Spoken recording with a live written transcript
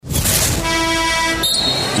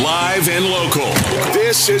Live and local.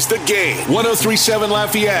 This is The Game. 103.7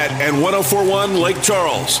 Lafayette and 104.1 Lake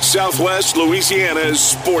Charles, Southwest Louisiana's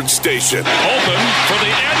sports station. Open for the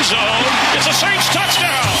end zone. It's a Saints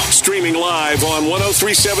touchdown. Streaming live on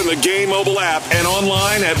 103.7 The Game mobile app and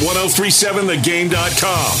online at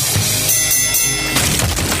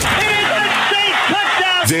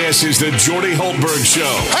 1037thegame.com. This is the Jordy Hultberg Show.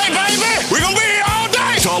 Hey, baby, we're going to be here all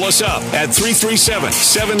day. Call us up at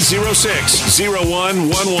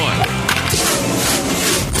 337-706-0111.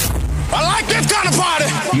 I like this kind of party.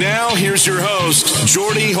 Now, here's your host,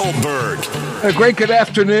 Jordy Hultberg. A great good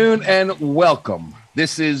afternoon and welcome.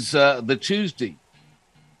 This is the Tuesday,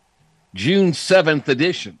 June 7th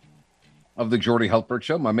edition of the Jordy Hultberg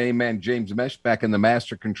Show. My main man, James Mesh, back in the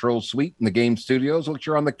Master Control Suite in the Game Studios, which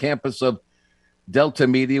are on the campus of Delta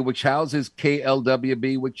Media, which houses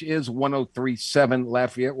KLWB, which is 103.7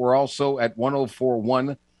 Lafayette. We're also at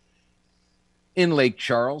 104.1 in Lake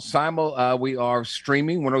Charles. We are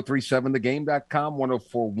streaming 1037thegame.com,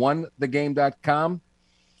 1041thegame.com.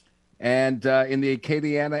 And in the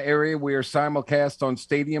Acadiana area, we are simulcast on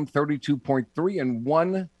Stadium 32.3 and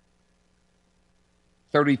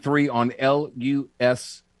 133 on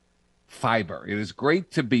LUS Fiber. It is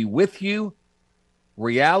great to be with you.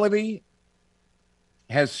 Reality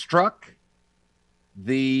has struck.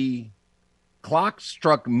 The clock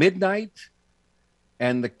struck midnight,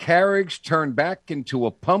 and the carriage turned back into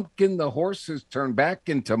a pumpkin. The horses turned back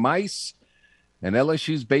into mice, and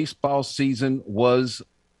LSU's baseball season was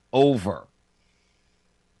over.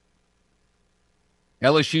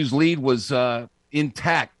 LSU's lead was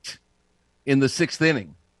intact in the sixth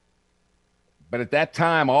inning. But at that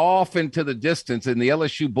time, off into the distance in the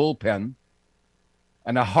LSU bullpen,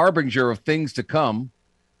 and a harbinger of things to come,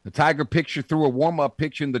 the Tiger pitcher threw a warm-up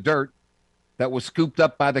pitch in the dirt that was scooped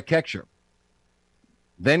up by the catcher.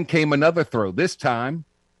 Then came another throw. This time,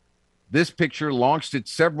 this pitcher launched it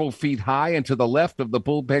several feet high and to the left of the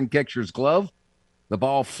bullpen catcher's glove. The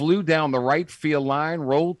ball flew down the right field line,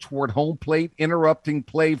 rolled toward home plate, interrupting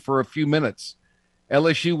play for a few minutes.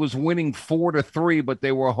 LSU was winning 4-3, but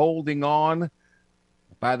they were holding on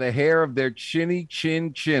by the hair of their chinny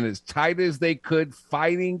chin, as tight as they could,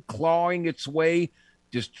 fighting, clawing its way,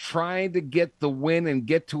 just trying to get the win and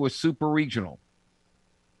get to a super regional.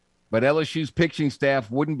 But LSU's pitching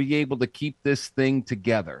staff wouldn't be able to keep this thing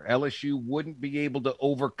together. LSU wouldn't be able to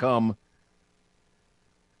overcome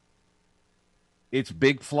its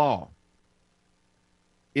big flaw.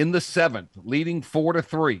 In the seventh, leading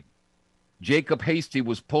 4-3, Jacob Hasty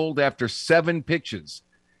was pulled after 7 pitches.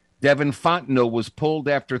 Devin Fontenot was pulled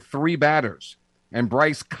after 3 batters, and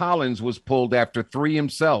Bryce Collins was pulled after 3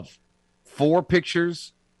 himself. 4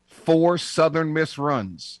 pitchers, 4 Southern Miss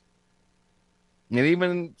runs. And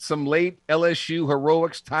even some late LSU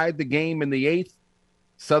heroics tied the game in the 8th.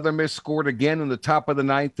 Southern Miss scored again in the top of the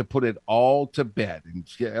 9th to put it all to bed. And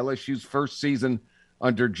LSU's first season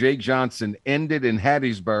under Jake Johnson ended in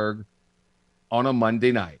Hattiesburg on a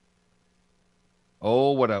Monday night.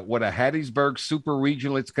 Oh, what a Hattiesburg super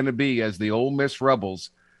regional it's going to be as the Ole Miss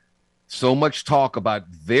Rebels. So much talk about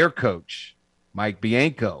their coach, Mike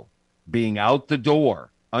Bianco, being out the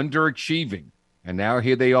door, underachieving, and now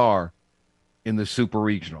here they are in the super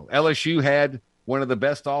regional. LSU had one of the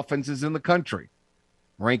best offenses in the country,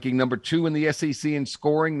 ranking number 2 in the SEC in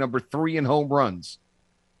scoring, number 3 in home runs.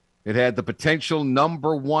 It had the potential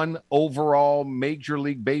number 1 overall Major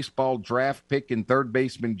League Baseball draft pick in third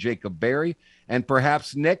baseman Jacob Berry, and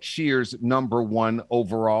perhaps next year's number 1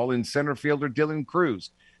 overall in center fielder Dylan Cruz.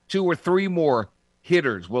 2 or 3 more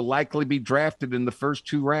hitters will likely be drafted in the first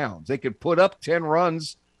 2 rounds. They could put up 10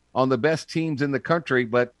 runs on the best teams in the country,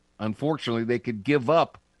 but unfortunately they could give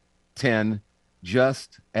up 10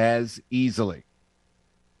 just as easily.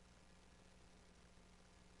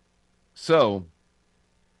 So,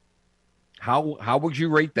 how would you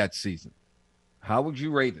rate that season? How would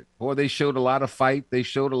you rate it? Boy, they showed a lot of fight. They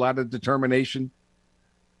showed a lot of determination.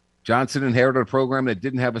 Johnson inherited a program that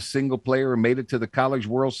didn't have a single player and made it to the College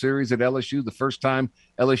World Series at LSU, the first time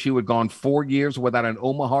LSU had gone 4 years without an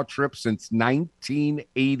Omaha trip since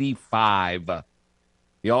 1985.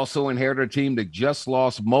 He also inherited a team that just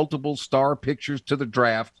lost multiple star pitchers to the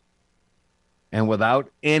draft and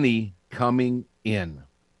without any coming in.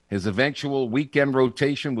 His eventual weekend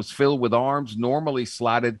rotation was filled with arms normally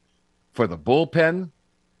slotted for the bullpen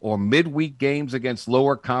or midweek games against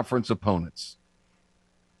lower conference opponents.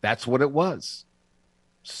 That's what it was.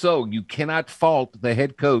 So you cannot fault the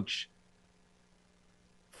head coach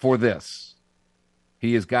for this.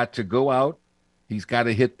 He has got to go out. He's got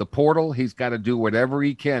to hit the portal. He's got to do whatever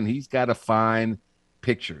he can. He's got to find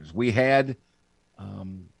pitchers. We had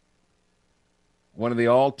one of the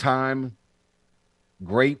all-time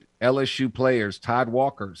great LSU players, Todd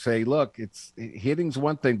Walker, say, look, hitting's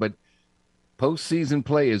one thing, but postseason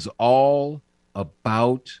play is all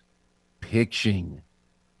about pitching.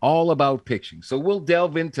 All about pitching. So we'll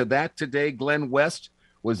delve into that today. Glenn West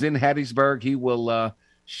was in Hattiesburg. He will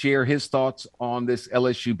share his thoughts on this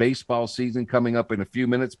LSU baseball season coming up in a few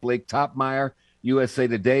minutes. Blake Topmeyer, USA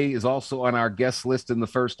Today, is also on our guest list in the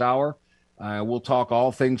first hour. We'll talk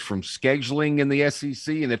all things from scheduling in the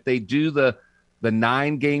SEC, and if they do the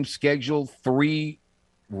 9-game schedule, 3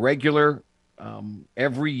 regular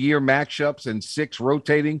every year matchups and 6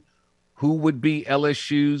 rotating, who would be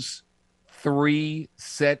LSU's 3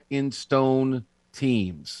 set-in-stone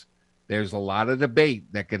teams? There's a lot of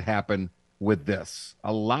debate that could happen with this,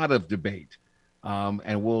 a lot of debate.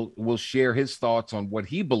 And we'll share his thoughts on what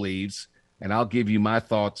he believes, and I'll give you my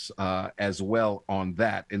thoughts as well on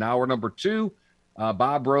that. In hour number 2,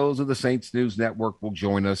 Bob Rose of the Saints News Network will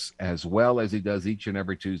join us, as well as he does each and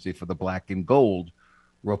every Tuesday for the Black and Gold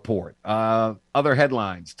Report. Other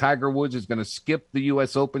headlines: Tiger Woods is going to skip the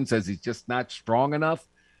U.S. Open, says he's just not strong enough.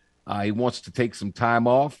 He wants to take some time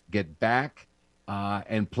off, get back,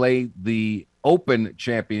 and play the Open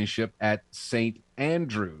Championship at St.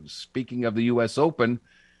 Andrews. Speaking of the U.S. Open,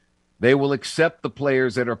 they will accept the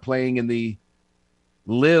players that are playing in the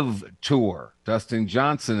Live Tour. Dustin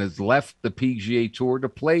Johnson has left the PGA Tour to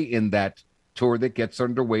play in that tour that gets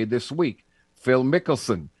underway this week. Phil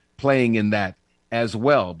Mickelson playing in that as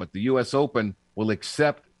well. But the U.S. Open will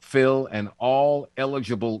accept Phil and all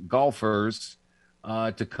eligible golfers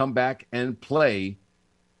to come back and play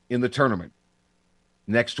in the tournament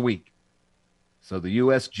next week. So the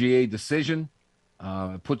USGA decision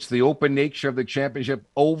puts the open nature of the championship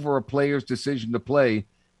over a player's decision to play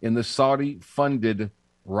in the Saudi-funded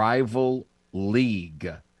rival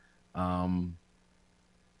league. So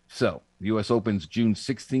the U.S. Open's June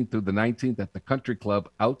 16th through the 19th at the Country Club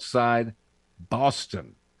outside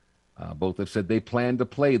Boston. Both have said they plan to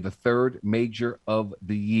play the 3rd major of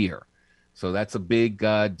the year. So that's a big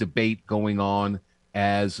debate going on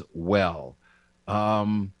as well.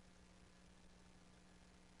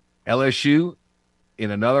 LSU,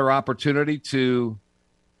 in another opportunity to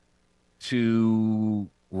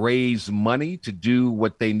raise money to do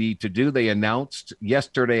what they need to do, they announced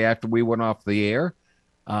yesterday after we went off the air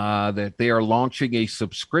that they are launching a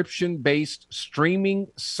subscription-based streaming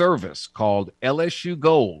service called LSU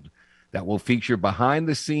Gold that will feature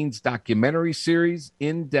behind-the-scenes documentary series,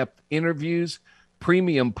 in-depth interviews,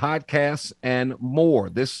 premium podcasts, and more.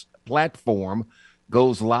 This platform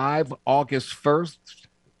goes live August 1st.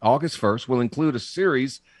 August 1st will include a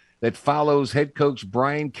series that follows head coach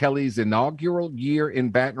Brian Kelly's inaugural year in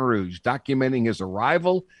Baton Rouge, documenting his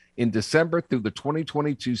arrival in December through the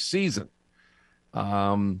 2022 season.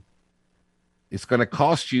 It's going to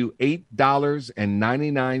cost you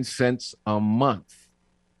 $8.99 a month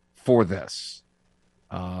for this.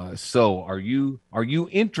 So are you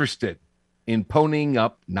interested in ponying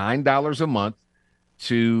up $9 a month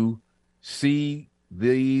to see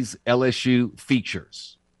these LSU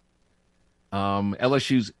features?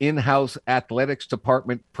 LSU's in-house athletics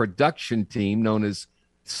department production team, known as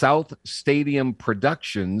South Stadium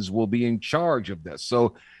Productions, will be in charge of this.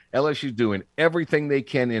 So LSU's doing everything they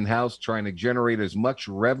can in-house, trying to generate as much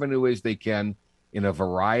revenue as they can in a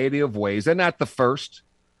variety of ways. They're not the first.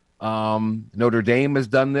 Notre Dame has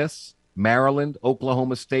done this, Maryland,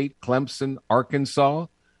 Oklahoma State, Clemson, Arkansas,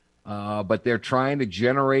 but they're trying to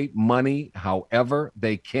generate money however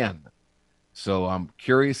they can. So I'm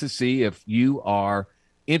curious to see if you are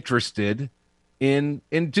interested in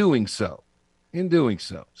doing so.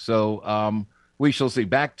 So we shall see.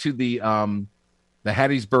 Back to the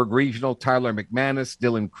Hattiesburg Regional. Tyler McManus,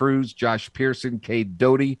 Dylan Cruz, Josh Pearson, Cade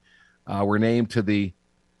Doty were named to the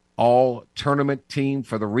all-tournament team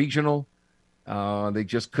for the regional. They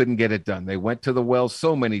just couldn't get it done. They went to the well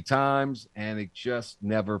so many times, and it just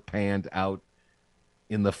never panned out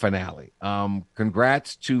in the finale.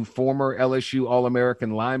 Congrats to former LSU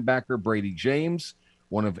All-American linebacker Brady James,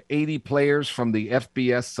 one of 80 players from the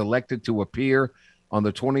FBS selected to appear on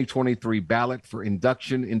the 2023 ballot for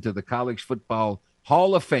induction into the College Football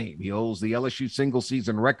Hall of Fame. He holds the LSU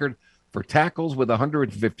single-season record for tackles with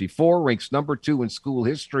 154, ranks number 2 in school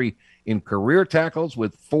history in career tackles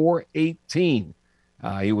with 418.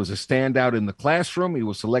 He was a standout in the classroom. He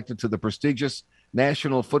was selected to the prestigious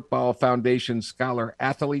National Football Foundation Scholar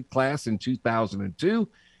Athlete class in 2002,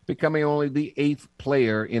 becoming only the 8th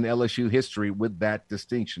player in LSU history with that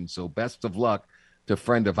distinction. So best of luck to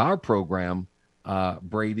friend of our program,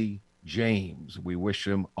 Brady James. We wish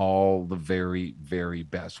him all the very, very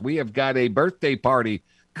best. We have got a birthday party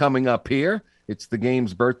coming up here. It's the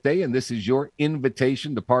game's birthday, and this is your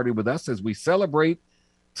invitation to party with us as we celebrate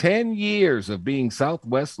 10 years of being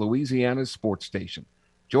Southwest Louisiana's sports station.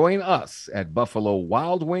 Join us at Buffalo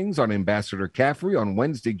Wild Wings on Ambassador Caffrey on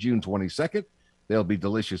Wednesday, June 22nd. There'll be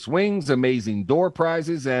delicious wings, amazing door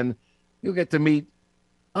prizes, and you'll get to meet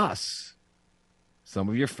us, some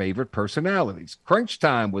of your favorite personalities. Crunch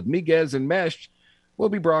Time with Miguez and Mesh will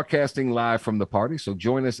be broadcasting live from the party, so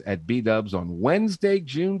join us at B-Dubs on Wednesday,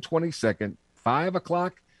 June 22nd, 5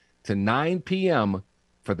 o'clock to 9 p.m.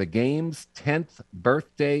 for the game's 10th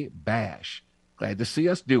birthday bash. Glad to see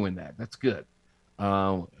us doing that. That's good.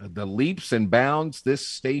 The leaps and bounds this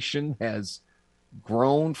station has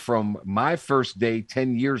grown from my first day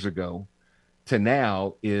 10 years ago to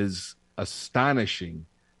now is astonishing.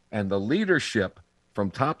 And the leadership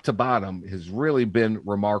from top to bottom has really been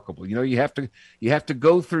remarkable. You know, you have to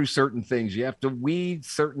go through certain things. You have to weed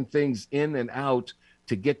certain things in and out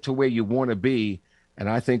to get to where you want to be. And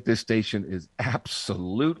I think this station is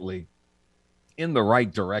absolutely in the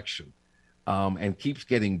right direction. And keeps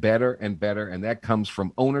getting better and better. And that comes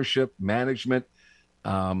from ownership, management,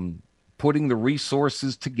 putting the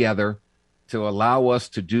resources together to allow us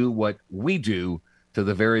to do what we do to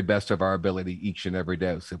the very best of our ability each and every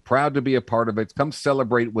day. So proud to be a part of it. Come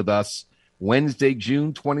celebrate with us Wednesday,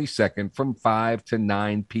 June 22nd from 5 to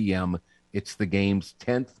 9 p.m. It's the game's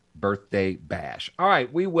 10th birthday bash. All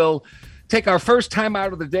right, we will take our first time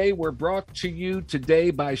out of the day. We're brought to you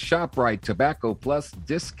today by ShopRite Tobacco Plus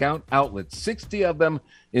discount outlets, 60 of them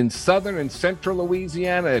in southern and central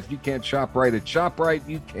Louisiana. If you can't shop right at ShopRite,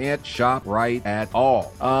 you can't shop right at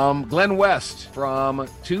all. Glenn West from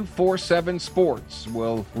 247 Sports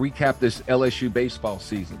will recap this LSU baseball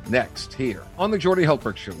season next here on the Jordy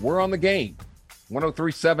Hultberg Show. We're on the game.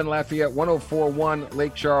 103.7 Lafayette, 104.1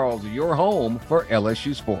 Lake Charles, your home for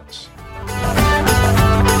LSU sports.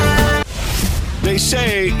 They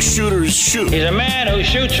say shooters shoot. He's a man who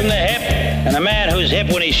shoots from the hip and a man who's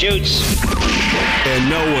hip when he shoots. And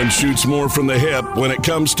no one shoots more from the hip when it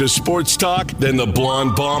comes to sports talk than the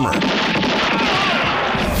Blonde Bomber.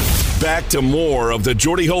 Back to more of the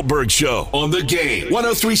Jordy Hultberg Show on the game.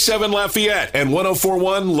 103.7 Lafayette and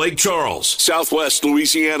 104.1 Lake Charles, Southwest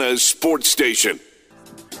Louisiana's sports station.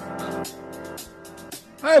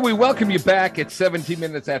 All right, we welcome you back at 17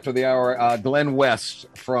 minutes after the hour. Glenn West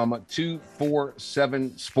from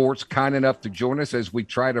 247 Sports, kind enough to join us as we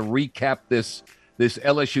try to recap this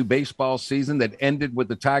LSU baseball season that ended with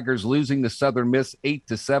the Tigers losing to Southern Miss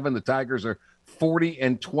 8-7. The Tigers are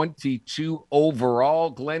 40-22 overall.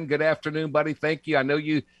 Glenn, good afternoon, buddy. Thank you. I know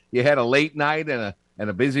you had a late night and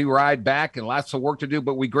a busy ride back and lots of work to do,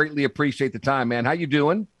 but we greatly appreciate the time, man. How you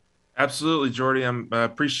doing? Absolutely, Jordy. I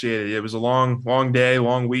appreciate it. It was a long day,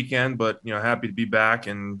 long weekend, but happy to be back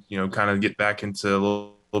and kind of get back into a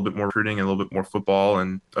little bit more recruiting and a little bit more football,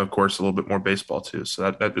 and of course a little bit more baseball too. So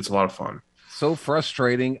that it's a lot of fun. So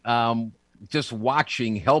frustrating, just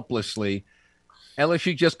watching helplessly.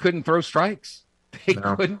 LSU just couldn't throw strikes.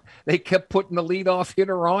 They kept putting the leadoff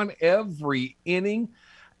hitter on every inning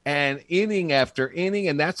and inning after inning,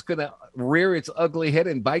 and that's going to rear its ugly head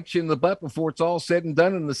and bite you in the butt before it's all said and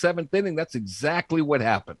done in the seventh inning. That's exactly what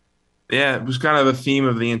happened. Yeah, it was kind of a theme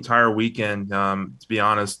of the entire weekend. To be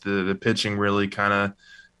honest, the pitching really kind of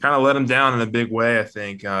let them down in a big way, I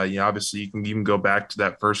think. Obviously, you can even go back to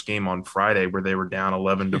that first game on Friday where they were down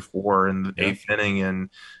 11-4 in the eighth inning and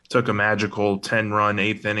took a magical 10-run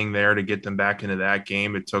eighth inning there to get them back into that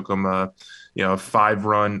game. It took them a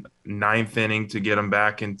 5-run ninth inning to get them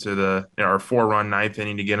back into the – or 4-run ninth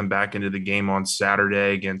inning to get them back into the game on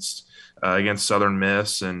Saturday against Southern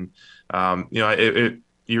Miss. And,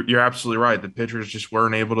 you're absolutely right. The pitchers just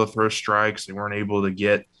weren't able to throw strikes. They weren't able to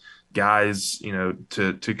get – guys,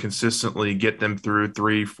 to consistently get them through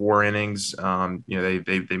 3-4 innings.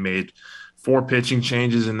 They made 4 pitching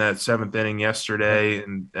changes in that 7th inning yesterday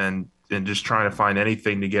and just trying to find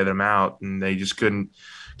anything to get them out. And they just couldn't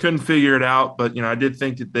figure it out. But, I did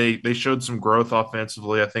think that they showed some growth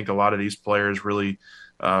offensively. I think a lot of these players really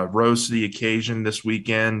rose to the occasion this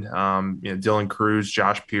weekend. Dylan Cruz,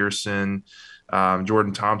 Josh Pearson,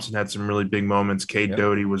 Jordan Thompson had some really big moments. Cade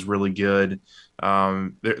Doty was really good.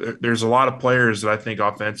 There's a lot of players that I think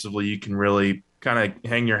offensively you can really kind of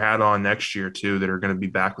hang your hat on next year too that are going to be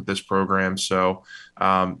back with this program. So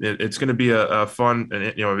it's going to be a fun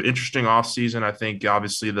and interesting offseason. I think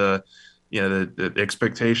obviously the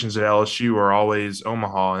expectations at LSU are always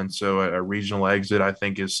Omaha, and so a regional exit I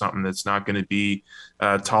think is something that's not going to be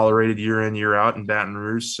tolerated year in, year out in Baton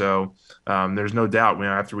Rouge. So there's no doubt.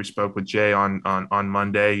 After we spoke with Jay on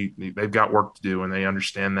Monday, they've got work to do, and they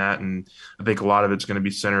understand that. And I think a lot of it's going to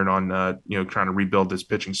be centered on trying to rebuild this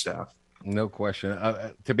pitching staff. No question.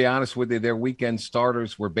 To be honest with you, their weekend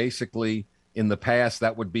starters were basically in the past,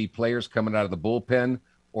 that would be players coming out of the bullpen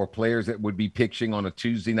or players that would be pitching on a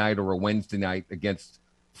Tuesday night or a Wednesday night against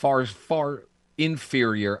far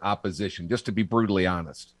inferior opposition, just to be brutally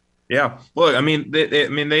honest. Yeah, look, I mean,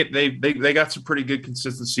 they got some pretty good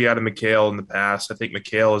consistency out of McHale in the past. I think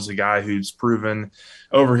McHale is a guy who's proven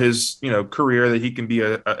over his career that he can be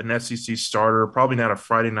an SEC starter. Probably not a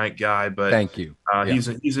Friday night guy, but thank you. He's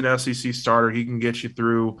an SEC starter. He can get you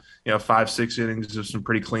through 5-6 innings of some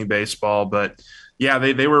pretty clean baseball. But yeah,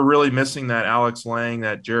 they were really missing that Alex Lang,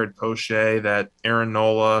 that Jared Poche, that Aaron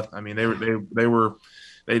Nola. I mean,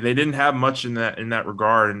 they didn't have much in that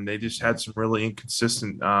regard, and they just had some really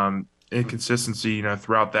inconsistency,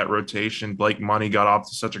 throughout that rotation. Blake Money got off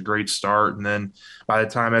to such a great start, and then by the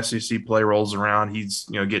time SEC play rolls around, he's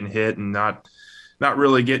getting hit and not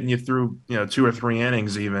really getting you through 2 or 3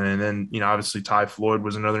 innings even. And then obviously Ty Floyd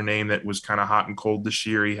was another name that was kind of hot and cold this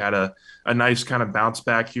year. He had a nice kind of bounce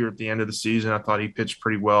back here at the end of the season. I thought he pitched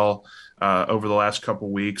pretty well over the last couple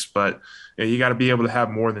of weeks, but you got to be able to have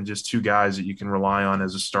more than just 2 guys that you can rely on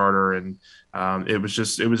as a starter. And it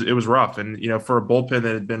was rough. And for a bullpen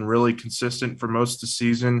that had been really consistent for most of the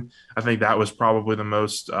season, I think that was probably the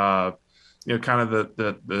most kind of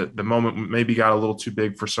the moment maybe got a little too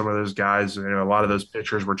big for some of those guys. A lot of those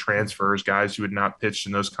pitchers were transfers, guys who had not pitched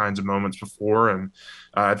in those kinds of moments before, and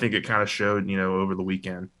I think it kind of showed over the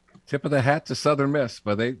weekend. Tip of the hat to Southern Miss,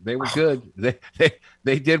 but they were good.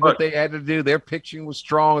 They did what they had to do. Their pitching was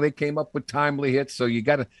strong. They came up with timely hits, so you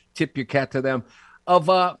got to tip your cap to them. Of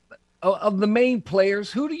the main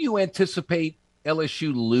players, who do you anticipate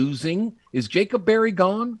LSU losing? Is Jacob Berry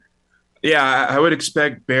gone? Yeah, I would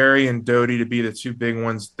expect Berry and Doty to be the 2 big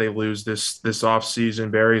ones they lose this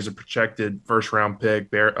offseason. Berry is a projected first-round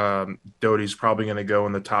pick. Doty's probably going to go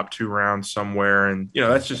in the top 2 rounds somewhere. And,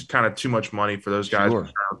 that's just kind of too much money for those guys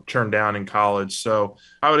to turn down in college. So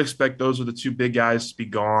I would expect those are the 2 big guys to be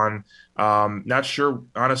gone. Not sure,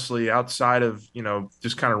 honestly, outside of,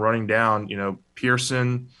 just kind of running down,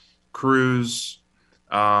 Pearson, Cruz,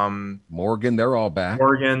 Morgan, they're all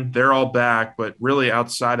back. But really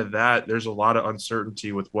outside of that, there's a lot of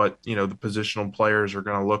uncertainty with what the positional players are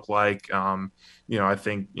going to look like. I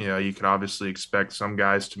think you can obviously expect some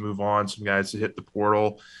guys to move on, some guys to hit the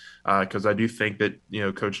portal, because I do think that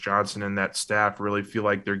Coach Johnson and that staff really feel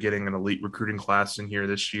like they're getting an elite recruiting class in here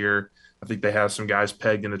this year. I think they have some guys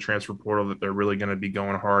pegged in the transfer portal that they're really going to be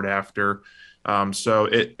going hard after. So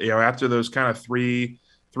after those kind of three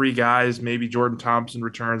guys, maybe Jordan Thompson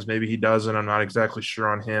returns, maybe he doesn't. I'm not exactly sure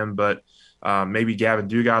on him, but maybe Gavin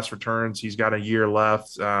Dugas returns. He's got a year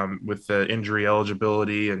left with the injury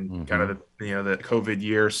eligibility and kind of the COVID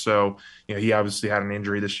year. So, he obviously had an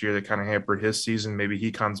injury this year that kind of hampered his season. Maybe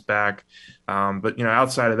he comes back. But,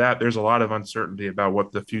 outside of that, there's a lot of uncertainty about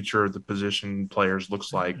what the future of the position players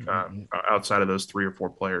looks like outside of those 3 or 4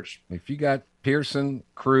 players. If you got Pearson,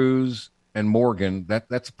 Cruz, and Morgan,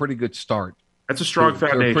 that's a pretty good start. That's a strong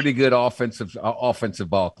foundation. A pretty good offensive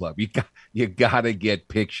ball club. You got to get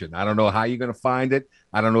Piction. I don't know how you're going to find it.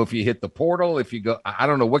 I don't know if you hit the portal. If you go, I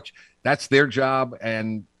don't know what. That's their job.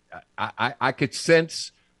 And I could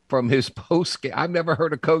sense from his post game. I've never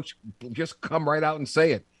heard a coach just come right out and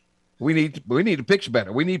say it. We need to pitch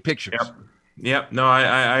better. We need pictures. Yep. No,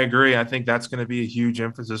 I agree. I think that's going to be a huge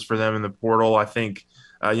emphasis for them in the portal. I think.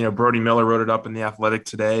 Brody Miller wrote it up in The Athletic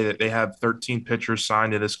today that they have 13 pitchers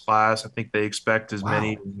signed to this class. I think they expect as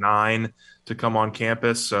many as 9 to come on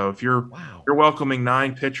campus. So if you're welcoming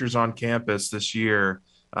 9 pitchers on campus this year,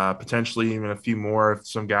 potentially even a few more if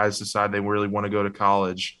some guys decide they really want to go to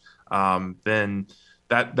college, then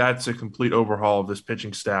that's a complete overhaul of this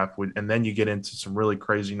pitching staff. And then you get into some really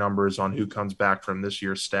crazy numbers on who comes back from this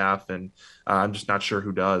year's staff. And I'm just not sure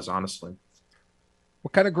who does, honestly.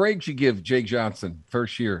 What kind of grades you give Jake Johnson,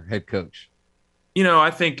 first year head coach? I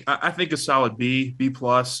think a solid B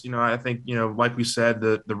plus. I think like we said,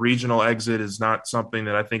 the regional exit is not something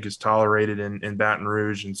that I think is tolerated in Baton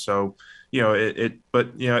Rouge, and so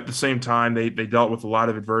But at the same time, they dealt with a lot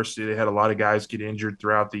of adversity. They had a lot of guys get injured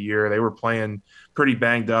throughout the year. They were playing pretty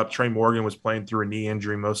banged up. Trey Morgan was playing through a knee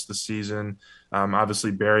injury most of the season.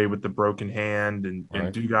 Obviously Barry with the broken hand, and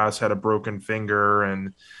Dugas had a broken finger,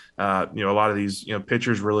 and a lot of these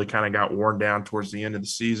pitchers really kind of got worn down towards the end of the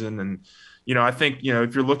season. And I think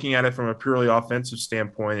if you're looking at it from a purely offensive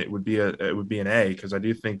standpoint, it would be an A, because I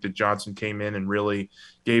do think that Johnson came in and really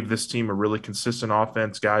gave this team a really consistent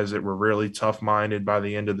offense, guys that were really tough-minded by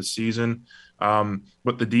the end of the season.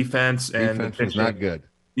 But the defense was not good.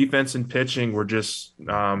 Defense and pitching were just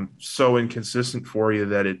so inconsistent for you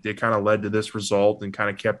that it kind of led to this result and kind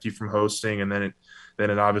of kept you from hosting. And then then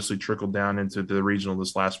it obviously trickled down into the regional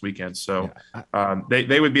this last weekend. So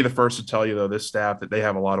they would be the first to tell you, though, this staff, that they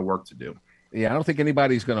have a lot of work to do. Yeah, I don't think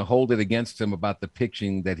anybody's going to hold it against him about the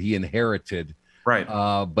pitching that he inherited. Right.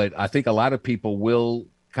 But I think a lot of people will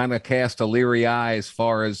kind of cast a leery eye as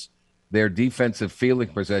far as their defensive fielding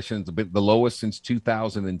possessions, a bit the lowest since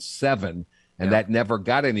 2007, and that never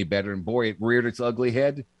got any better. And boy, it reared its ugly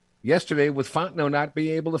head yesterday with Fontenot not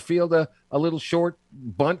being able to field a little short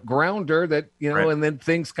bunt grounder that, and then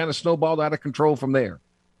things kind of snowballed out of control from there.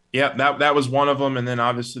 Yeah, that was one of them. And then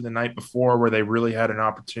obviously the night before, where they really had an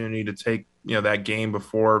opportunity to take, that game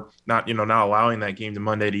before, not allowing that game to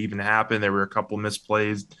Monday to even happen. There were a couple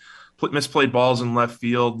misplayed balls in left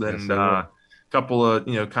field, and a couple of,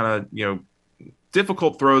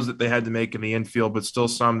 difficult throws that they had to make in the infield, but still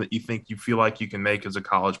some that you feel like you can make as a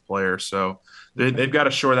college player. So they've got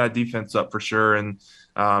to shore that defense up for sure. And,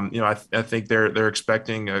 I think they're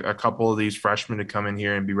expecting a couple of these freshmen to come in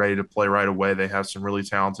here and be ready to play right away. They have some really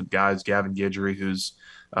talented guys. Gavin Guidry, who's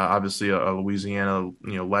obviously a Louisiana,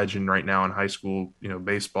 legend right now in high school,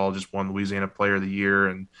 baseball, just won Louisiana Player of the Year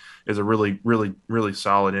and is a really, really, really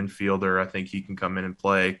solid infielder. I think he can come in and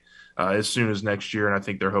play as soon as next year, and I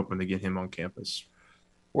think they're hoping to get him on campus.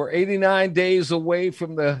 We're 89 days away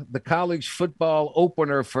from the college football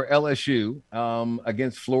opener for LSU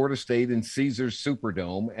against Florida State in Caesars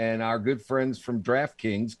Superdome, and our good friends from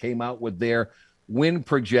DraftKings came out with their win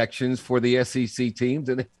projections for the SEC teams,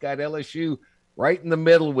 and they've got LSU right in the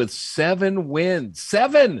middle with 7 wins.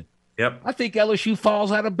 7! Yep. I think LSU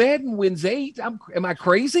falls out of bed and wins 8. Am I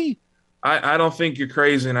crazy? I don't think you're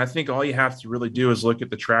crazy, and I think all you have to really do is look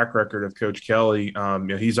at the track record of Coach Kelly.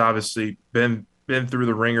 He's obviously been through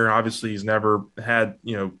the ringer. Obviously, he's never had,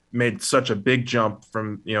 made such a big jump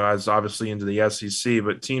from, as obviously into the SEC,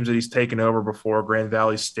 but teams that he's taken over before, Grand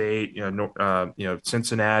Valley State,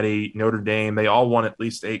 Cincinnati, Notre Dame, they all won at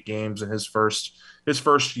least 8 games in his first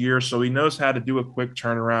year. So he knows how to do a quick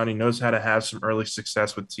turnaround. He knows how to have some early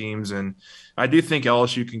success with teams. And I do think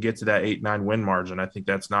LSU can get to that 8-9 win margin. I think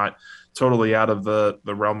that's not totally out of the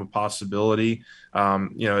realm of possibility.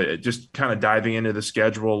 Just kind of diving into the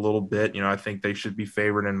schedule a little bit, I think they should be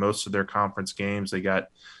favored in most of their conference games. They got,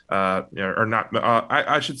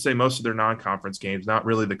 I should say most of their non-conference games, not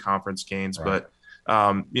really the conference games, right. But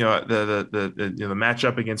the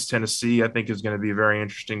matchup against Tennessee, I think, is going to be a very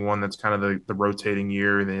interesting one. That's kind of the rotating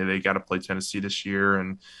year. They got to play Tennessee this year,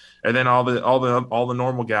 and then all the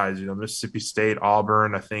normal guys, Mississippi State,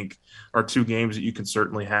 Auburn, I think, are 2 games that you can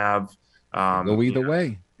certainly have. Go either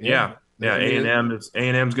way. Yeah. A&M is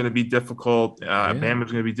going to be difficult. Bama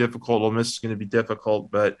is going to be difficult. Ole Miss is going to be difficult,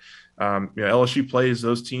 but LSU plays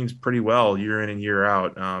those teams pretty well year in and year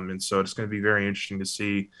out. And so it's going to be very interesting to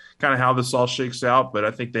see kind of how this all shakes out. But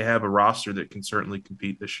I think they have a roster that can certainly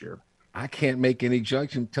compete this year. I can't make any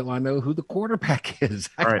judgment until I know who the quarterback is.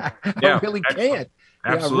 Right. I really can't.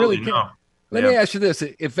 Absolutely. I really can't. Let me ask you this.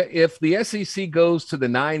 If the SEC goes to the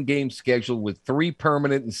 9-game schedule with 3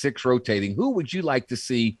 permanent and 6 rotating, who would you like to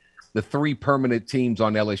see the 3 permanent teams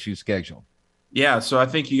on LSU schedule? Yeah, so I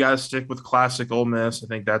think you got to stick with classic Ole Miss. I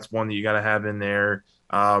think that's one that you got to have in there.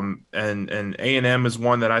 And A&M is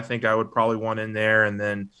one that I think I would probably want in there. And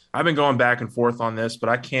then I've been going back and forth on this, but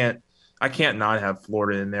I can't not have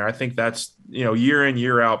Florida in there. I think that's, year in,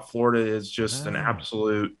 year out, Florida is just an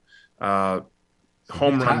absolute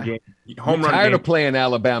home run game. Tired of playing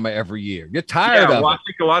Alabama every year. You're tired of it. I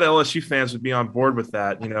think a lot of LSU fans would be on board with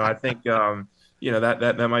that. I think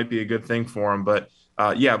that might be a good thing for them. But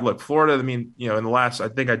look, Florida, I mean, in the last, I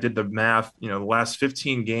think I did the math, the last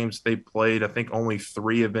 15 games they played, I think only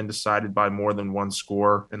 3 have been decided by more than 1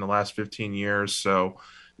 score in the last 15 years. So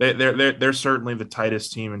they're certainly the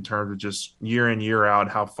tightest team in terms of just year in, year out,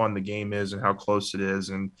 how fun the game is and how close it is.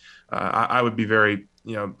 And I would be very,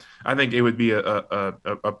 I think it would be a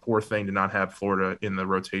poor thing to not have Florida in the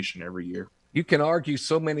rotation every year. You can argue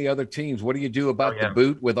so many other teams. What do you do about the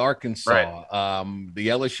boot with Arkansas? Right. The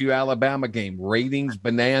LSU Alabama game, ratings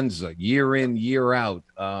bonanza, year in, year out.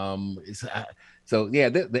 It's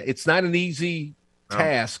not an easy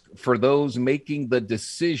task for those making the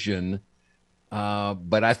decision.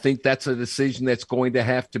 But I think that's a decision that's going to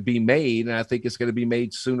have to be made, and I think it's going to be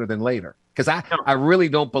made sooner than later. Because I really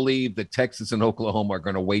don't believe that Texas and Oklahoma are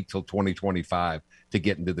going to wait till 2025 to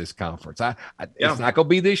get into this conference. It's not going to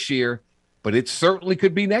be this year, but it certainly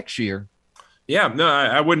could be next year. Yeah, no,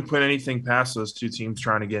 I wouldn't put anything past those 2 teams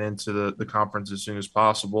trying to get into the conference as soon as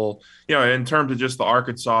possible. In terms of just the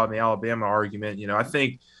Arkansas and the Alabama argument, I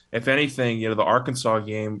think if anything, the Arkansas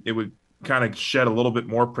game, it would kind of shed a little bit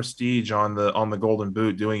more prestige on the Golden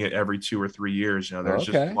Boot doing it every 2 or 3 years. There's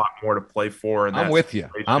just a lot more to play for. I'm with you.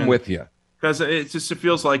 because it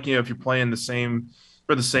feels like, if you're playing the same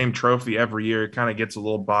trophy every year, it kind of gets a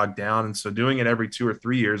little bogged down. And so doing it every 2 or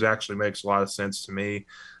 3 years actually makes a lot of sense to me.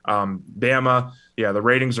 Bama, yeah, the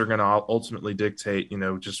ratings are going to ultimately dictate,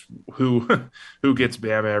 just who gets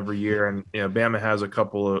Bama every year. And, Bama has a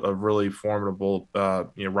couple of really formidable,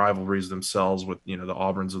 rivalries themselves with, the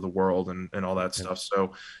Auburns of the world and all that stuff.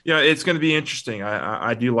 So, it's going to be interesting.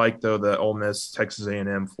 I do like, though, the Ole Miss, Texas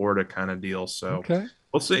A&M, Florida kind of deal. So okay.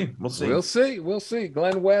 We'll see. We'll see.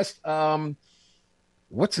 Glenn West,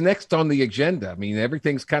 what's next on the agenda? I mean,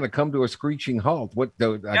 everything's kind of come to a screeching halt. I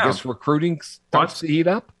guess recruiting starts to heat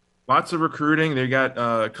up? Lots of recruiting. They got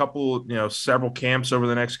a couple, several camps over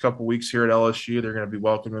the next couple weeks here at LSU. They're going to be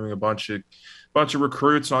welcoming a bunch of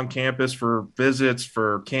recruits on campus for visits,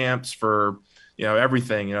 for camps, for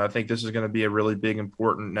everything. I think this is going to be a really big,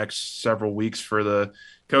 important next several weeks for the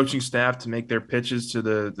coaching staff to make their pitches to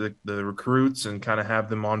the recruits and kind of have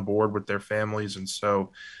them on board with their families. And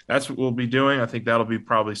so that's what we'll be doing. I think that'll be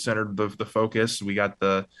probably centered the focus. We got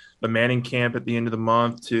the Manning camp at the end of the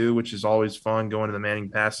month too, which is always fun, going to the Manning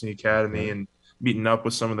Passing Academy and meeting up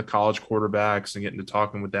with some of the college quarterbacks and getting to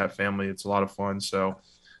talking with that family. It's a lot of fun. So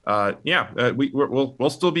we'll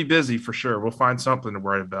still be busy for sure. We'll find something to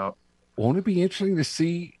write about. Won't it be interesting to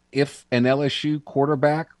see if an LSU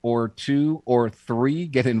quarterback or 2 or 3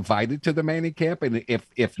 get invited to the Manning camp? And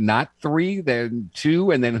if not 3, then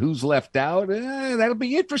 2, and then who's left out? That'll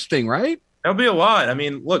be interesting, right? That'll be a lot. I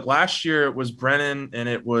mean, look, last year it was Brennan and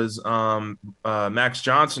it was Max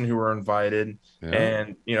Johnson who were invited. Yeah.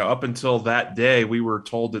 And, up until that day, we were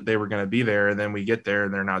told that they were going to be there, and then we get there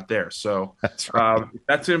and they're not there. So that's right.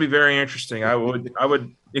 That's going to be very interesting. I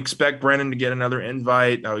would expect Brennan to get another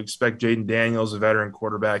invite. I would expect Jaden Daniels, a veteran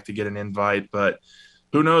quarterback, to get an invite, but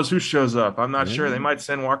who knows who shows up? I'm not sure. They might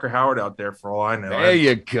send Walker Howard out there for all I know. There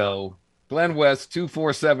you go. Glenn West,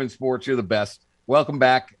 247 Sports. You're the best. Welcome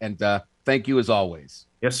back, and thank you as always.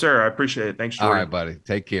 Yes, sir. I appreciate it. Thanks, Jordan. All right, buddy.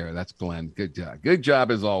 Take care. That's Glenn. Good job. Good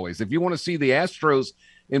job as always. If you want to see the Astros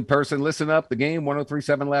in person, listen up. The Game,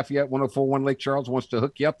 103.7 Lafayette, 104.1 Lake Charles wants to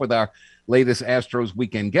hook you up with our latest Astros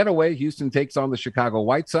weekend getaway. Houston takes on the Chicago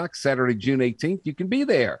White Sox Saturday, June 18th. You can be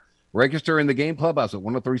there. Register in the Game Clubhouse at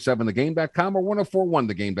 1037thegame.com or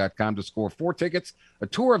 1041thegame.com to score 4 tickets, a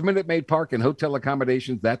tour of Minute Maid Park, and hotel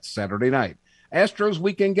accommodations. That's Saturday night. Astros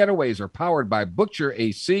weekend getaways are powered by Butcher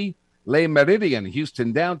AC, Le Meridian,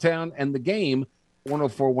 Houston Downtown, and the Game,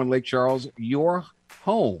 1041 Lake Charles, your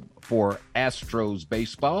home for Astros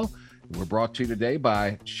baseball. We're brought to you today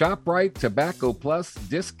by ShopRite Tobacco Plus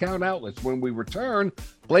Discount Outlets. When we return,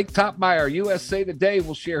 Blake Topmeyer, USA Today,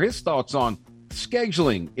 will share his thoughts on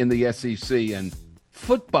scheduling in the SEC and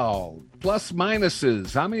football, plus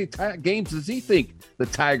minuses. How many games does he think the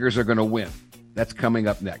Tigers are going to win? That's coming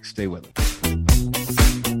up next. Stay with us.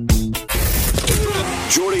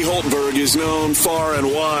 Jordy Holtberg is known far and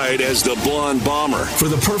wide as the Blonde Bomber for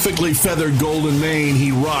the perfectly feathered golden mane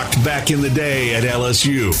he rocked back in the day at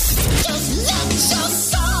LSU. Just let your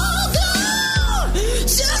soul go.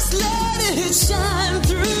 Just let it shine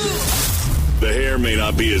through. The hair may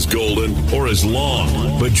not be as golden or as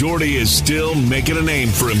long, but Jordy is still making a name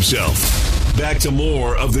for himself. Back to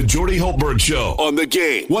more of the Jordy Holtberg Show on The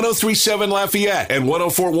Game. 103.7 Lafayette and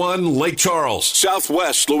 104.1 Lake Charles,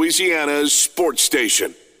 Southwest Louisiana's sports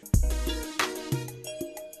station.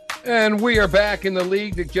 And we are back in the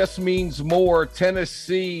league that just means more.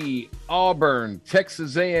 Tennessee, Auburn,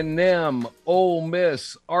 Texas A&M, Ole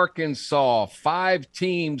Miss, Arkansas. 5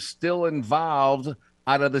 teams still involved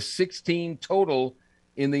out of the 16 total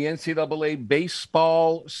in the NCAA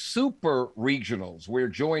Baseball Super Regionals. We're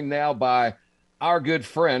joined now by our good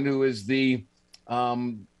friend who is does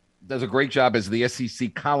a great job as the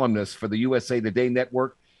SEC columnist for the USA Today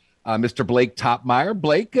Network, Mr. Blake Topmeyer.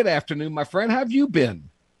 Blake, good afternoon, my friend. How have you been?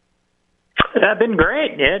 I've been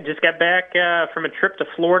great. Yeah, just got back from a trip to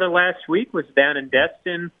Florida last week. Was down in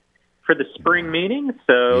Destin for the spring meeting,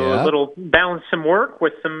 so a little balance some work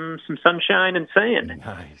with some sunshine and sand.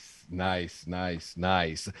 Nice.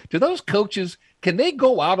 Do those coaches, can they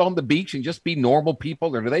go out on the beach and just be normal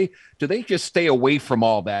people, or do they just stay away from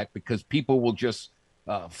all that because people will just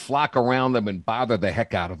flock around them and bother the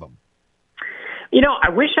heck out of them? I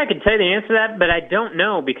wish I could tell you the answer to that, but I don't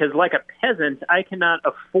know because, like a peasant, I cannot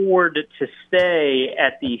afford to stay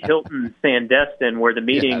at the Hilton Sandestin where the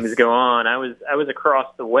meetings go on. I was across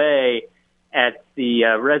the way at the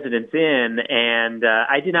Residence Inn, and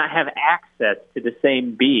I did not have access to the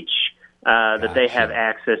same beach that they have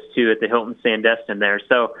access to at the Hilton Sandestin there.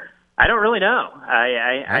 So I don't really know.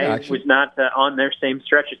 I was not on their same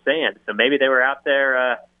stretch of sand, so maybe they were out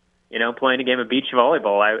there, playing a game of beach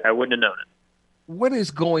volleyball. I wouldn't have known it. what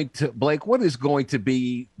is going to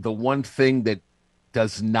be the one thing that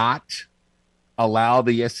does not allow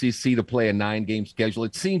the SEC to play a 9-game schedule?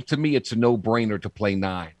 It seems to me it's a no-brainer to play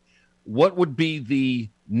 9. What would be the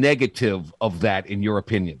negative of that, in your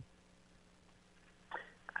opinion?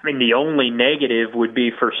 I mean, the only negative would be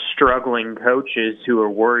for struggling coaches who are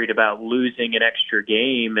worried about losing an extra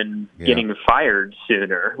game and getting fired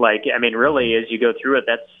sooner. Like, I mean, really, as you go through it,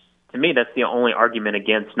 to me, that's the only argument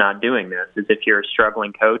against not doing this, is if you're a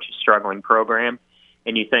struggling coach, a struggling program,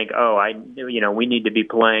 and you think, we need to be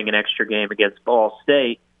playing an extra game against Ball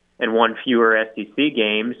State and one fewer SEC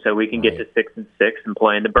game so we can get to 6-6 and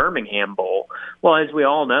play in the Birmingham Bowl. Well, as we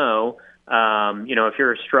all know, if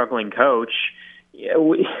you're a struggling coach,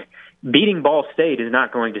 beating Ball State is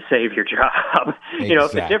not going to save your job. Exactly.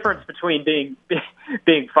 If the difference between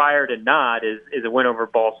being fired and not is a win over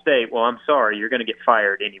Ball State, well, I'm sorry, you're going to get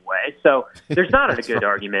fired anyway. So there's not a good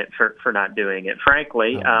argument for not doing it,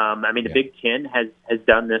 frankly. The Big Ten has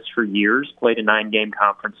done this for years, played a 9-game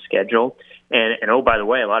conference schedule. And oh, by the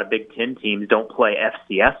way, a lot of Big Ten teams don't play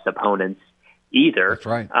FCS opponents either. That's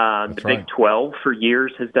right. The Big 12 for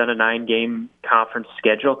years has done a 9-game conference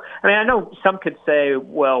schedule. I mean, I know some could say,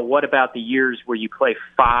 well, what about the years where you play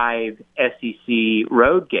 5 SEC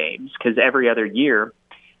road games? Because every other year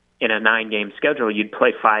in a 9-game schedule, you'd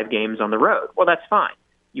play 5 games on the road. Well, that's fine.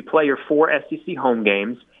 You play your 4 SEC home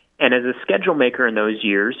games, and as a schedule maker in those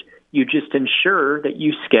years, you just ensure that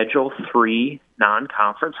you schedule 3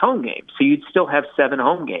 non-conference home games. So you'd still have 7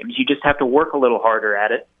 home games. You just have to work a little harder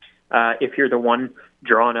at it if you're the one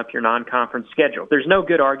drawing up your non-conference schedule. There's no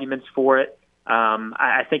good arguments for it.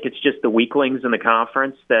 I think it's just the weaklings in the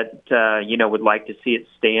conference that, would like to see it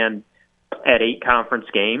stand at 8 conference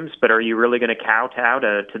games. But are you really going to kowtow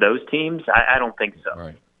to those teams? I don't think so.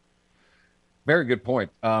 Right. Very good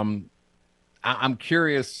point. I'm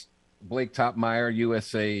curious, Blake Topmeyer,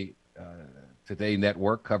 USA Today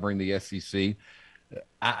Network, covering the SEC.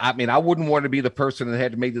 I mean, I wouldn't want to be the person that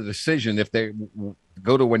had to make the decision if they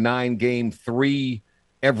go to a 9-game, 3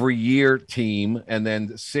 every year team and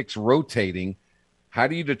then 6 rotating. How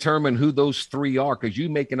do you determine who those 3 are? Because you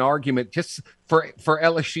make an argument just for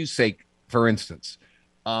LSU's sake, for instance.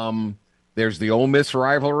 There's the Ole Miss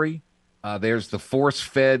rivalry. There's the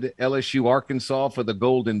force-fed LSU-Arkansas for the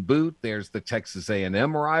Golden Boot. There's the Texas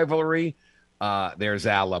A&M rivalry. There's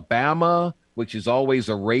Alabama, which is always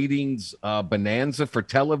a ratings bonanza for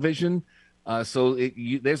television.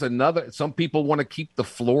 There's another. Some people want to keep the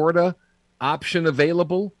Florida option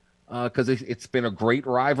available because it's been a great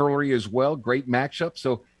rivalry as well, great matchup.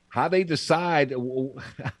 So how they decide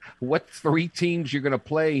what 3 teams you're going to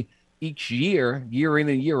play each year in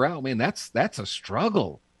and year out, man, that's a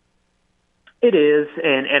struggle. It is,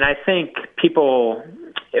 and I think people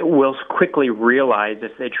will quickly realize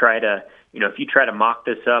if they try to, if you try to mock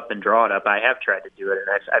this up and draw it up. I have tried to do it,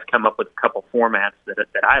 and I've come up with a couple formats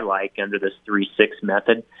that I like under this 3-6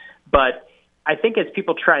 method. But I think as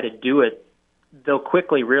people try to do it, they'll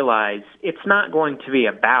quickly realize it's not going to be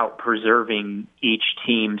about preserving each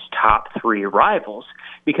team's top 3 rivals.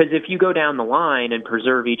 Because if you go down the line and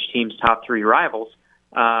preserve each team's top 3 rivals,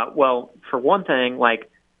 well, for one thing,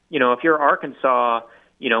 if you're Arkansas,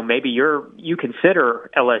 maybe you consider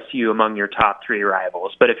LSU among your top 3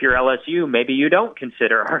 rivals. But if you're LSU, maybe you don't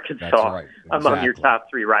consider Arkansas among your top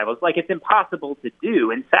 3 rivals. It's impossible to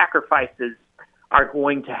do, and sacrifices are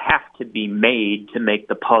going to have to be made to make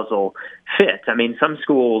the puzzle fit. I mean, some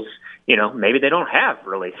schools, maybe they don't have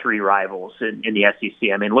really 3 rivals in the SEC.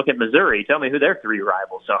 I mean, look at Missouri. Tell me who their 3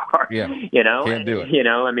 rivals are. Yeah, can't do it.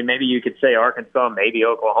 I mean, maybe you could say Arkansas, maybe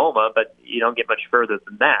Oklahoma, but you don't get much further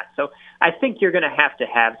than that. So I think you're going to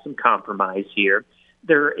have some compromise here.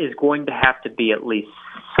 There is going to have to be at least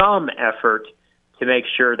some effort to make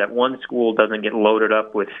sure that one school doesn't get loaded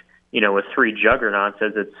up with 3 juggernauts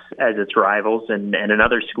as its rivals, and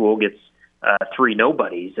another school gets 3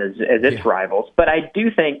 nobodies as its rivals. But I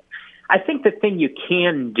think the thing you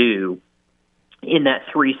can do in that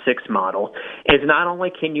 3-6 model is not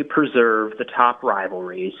only can you preserve the top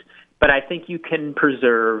rivalries, but I think you can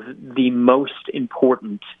preserve the most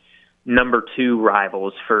important number 2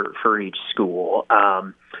 rivals for each school.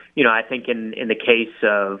 I think in the case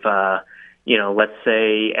of, let's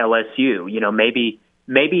say LSU,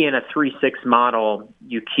 maybe in a 3-6 model,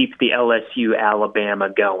 you keep the LSU-Alabama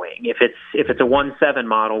going. If it's a 1-7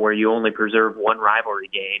 model where you only preserve 1 rivalry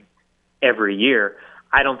game every year,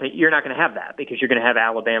 I don't think you're not going to have that, because you're going to have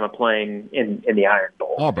Alabama playing in the Iron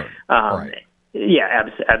Bowl. Auburn, right. Yeah,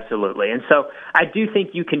 absolutely. And so I do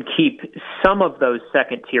think you can keep some of those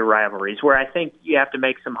second-tier rivalries. Where I think you have to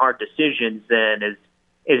make some hard decisions then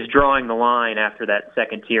is drawing the line after that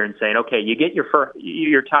second tier and saying, okay, you get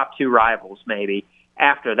your top two rivals maybe.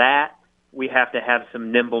 After that, we have to have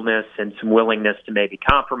some nimbleness and some willingness to maybe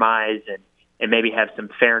compromise and maybe have some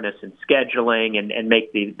fairness in scheduling and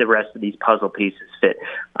make the rest of these puzzle pieces fit.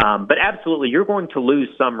 But absolutely, you're going to lose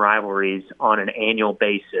some rivalries on an annual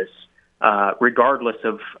basis, regardless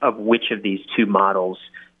of which of these two models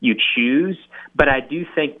you choose. But I do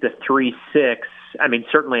think the 3-6, I mean,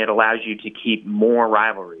 certainly it allows you to keep more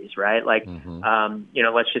rivalries, right? Like,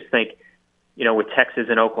 let's just think, with Texas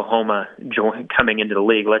and Oklahoma coming into the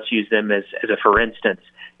league, let's use them as a for instance.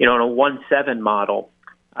 In a 1-7 model,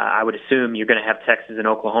 I would assume you're going to have Texas and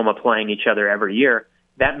Oklahoma playing each other every year.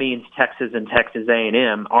 That means Texas and Texas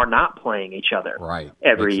A&M are not playing each other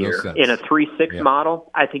every year. In a 3-6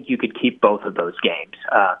 model, I think you could keep both of those games.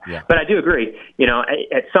 But I do agree,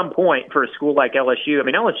 at some point for a school like LSU, I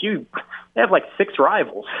mean, LSU, they have like 6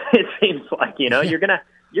 rivals, it seems like, you're going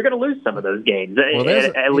to lose some of those games,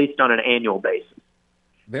 at least on an annual basis.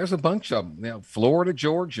 There's a bunch of them. Florida,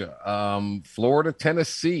 Georgia, Florida,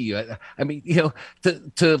 Tennessee. I mean,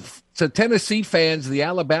 to Tennessee fans, the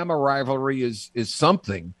Alabama rivalry is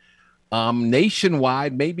something.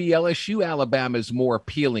 Nationwide, maybe LSU, Alabama is more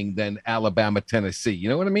appealing than Alabama, Tennessee. You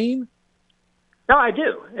know what I mean? No, I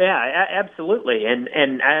do. Yeah, absolutely.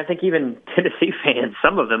 And I think even Tennessee fans,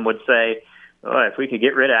 some of them would say, oh, if we could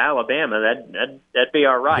get rid of Alabama, that'd be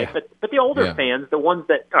all right. Yeah. But the older fans, the ones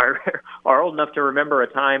that are old enough to remember a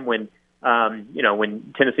time when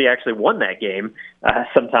when Tennessee actually won that game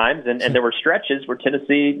sometimes, and there were stretches where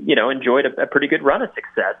Tennessee enjoyed a pretty good run of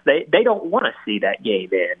success. They don't want to see that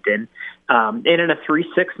game end, and in a 3-6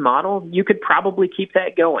 model, you could probably keep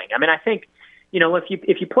that going. I mean, I think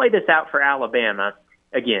if you play this out for Alabama.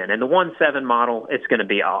 Again, in the 1-7 model, it's going to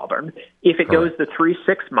be Auburn. If it goes the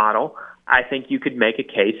 3-6 model, I think you could make a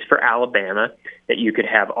case for Alabama that you could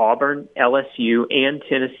have Auburn, LSU, and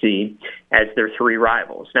Tennessee as their 3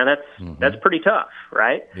 rivals. Now, that's pretty tough,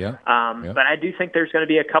 right? Yeah. But I do think there's going to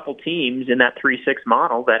be a couple teams in that 3-6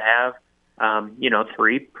 model that have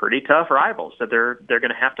 3 pretty tough rivals that they're going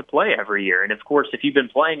to have to play every year. And, of course, if you've been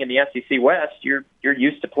playing in the SEC West, you're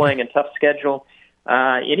used to playing a tough schedule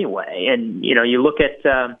anyway. And you look at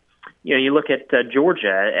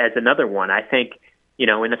Georgia as another one. I think in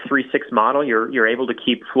a 3-6 model, you're able to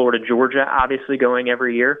keep Florida, Georgia obviously going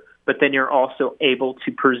every year, but then you're also able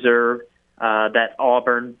to preserve that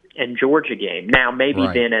Auburn and Georgia game. Now, maybe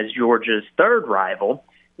then as Georgia's third rival,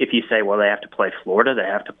 if you say, well, they have to play Florida, they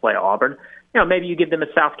have to play Auburn, maybe you give them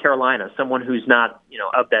a South Carolina, someone who's not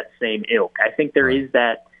of that same ilk. I think there is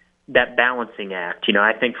that balancing act.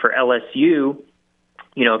 I think for LSU.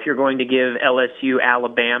 If you're going to give LSU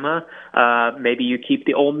Alabama, maybe you keep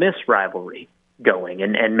the Ole Miss rivalry going,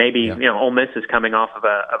 and maybe Ole Miss is coming off of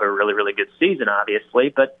a really, really good season,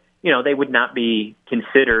 obviously, but they would not be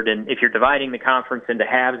considered. And if you're dividing the conference into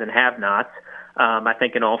haves and have-nots, I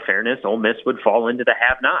think in all fairness, Ole Miss would fall into the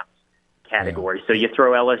have-nots category. So you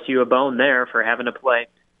throw LSU a bone there for having to play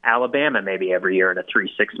Alabama maybe every year in a 3-6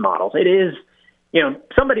 model. It is.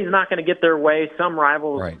 Somebody's not going to get their way. Some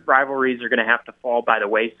rivalries are going to have to fall by the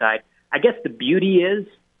wayside. I guess the beauty is,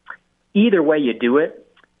 either way you do it,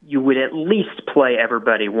 you would at least play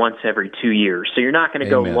everybody once every 2 years. So you're not going to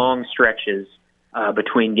go long stretches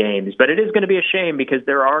between games. But it is going to be a shame because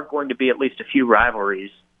there are going to be at least a few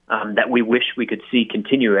rivalries that we wish we could see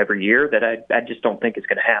continue every year that I just don't think is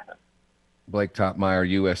going to happen. Blake Topmeyer,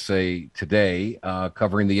 USA Today,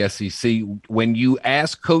 covering the SEC. When you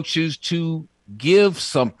ask coaches to give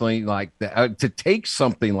something like that, to take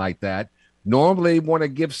something like that, normally they want to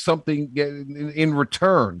give something in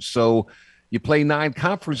return. So you play 9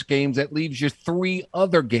 conference games, that leaves you 3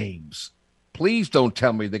 other games. Please don't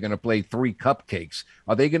tell me they're going to play 3 cupcakes.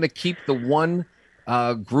 Are they going to keep the one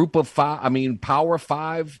group of 5, Power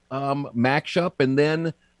 5 matchup, and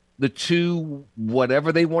then the 2,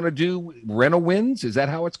 whatever they want to do, rental wins? Is that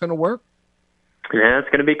how it's going to work? Yeah, it's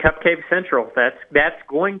going to be Cupcake Central. That's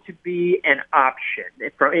going to be an option.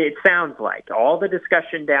 It sounds like all the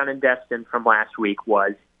discussion down in Destin from last week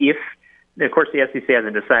was if, of course, the SEC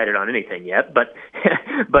hasn't decided on anything yet, but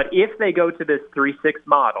if they go to this 3-6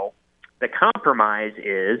 model, the compromise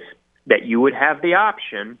is that you would have the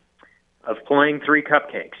option of playing 3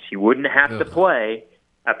 cupcakes. You wouldn't have to play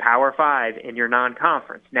a Power 5 in your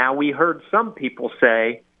non-conference. Now, we heard some people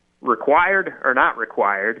say, required or not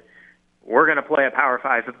required, we're going to play a Power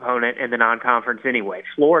 5 opponent in the non-conference anyway.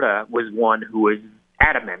 Florida was one who was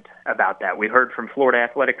adamant about that. We heard from Florida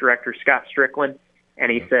Athletic Director Scott Strickland,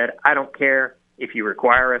 and he said, I don't care if you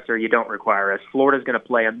require us or you don't require us. Florida's going to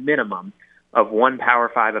play a minimum of 1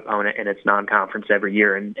 Power 5 opponent in its non-conference every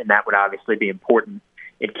year, and that would obviously be important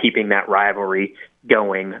at keeping that rivalry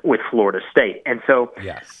going with Florida State. And so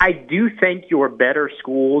I do think your better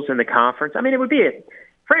schools in the conference, I mean,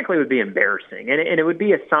 frankly, it would be embarrassing. And it would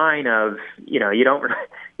be a sign of, you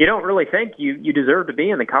don't really think you deserve to be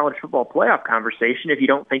in the college football playoff conversation if you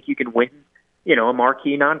don't think you can win, a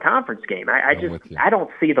marquee non-conference game. I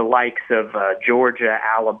don't see the likes of Georgia,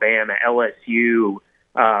 Alabama, LSU,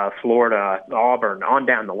 Florida, Auburn, on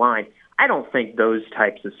down the line. I don't think those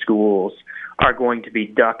types of schools are going to be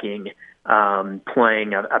ducking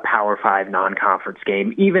playing a Power 5 non-conference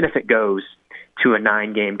game, even if it goes to a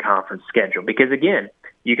 9-game conference schedule. Because, again,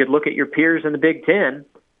 you could look at your peers in the Big Ten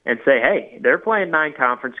and say, hey, they're playing 9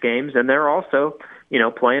 conference games, and they're also,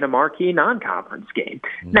 playing a marquee non-conference game.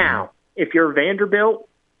 Mm-hmm. Now, if you're Vanderbilt,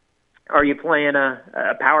 are you playing a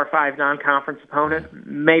Power 5 non-conference opponent?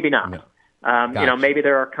 Maybe not. No. Gotcha. Maybe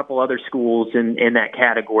there are a couple other schools in that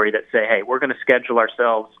category that say, hey, we're going to schedule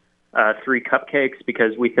ourselves 3 cupcakes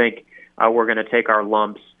because we think we're going to take our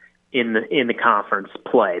lumps in the conference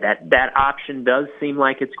play. That option does seem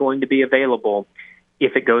like it's going to be available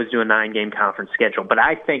if it goes to a 9-game conference schedule. But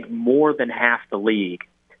I think more than half the league,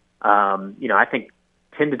 I think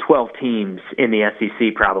 10 to 12 teams in the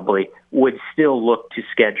SEC probably would still look to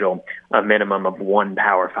schedule a minimum of 1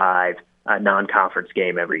 Power 5 non-conference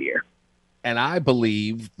game every year. And I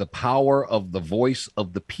believe the power of the voice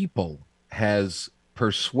of the people has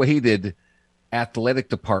persuaded athletic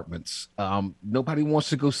departments. Nobody wants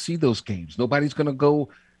to go see those games. Nobody's going to go.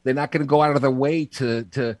 They're not going to go out of their way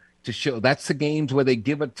to show. That's the games where they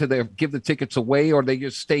give the tickets away, or they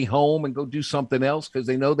just stay home and go do something else because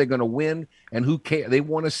they know they're going to win. And who cares? They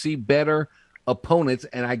want to see better opponents.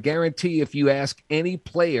 And I guarantee if you ask any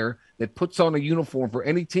player that puts on a uniform for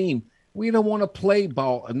any team, we don't want to play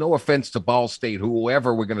ball. No offense to Ball State,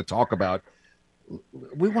 whoever we're going to talk about.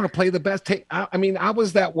 We want to play the best. I mean, I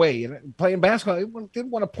was that way. And playing basketball, I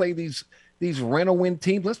didn't want to play these rent-a-win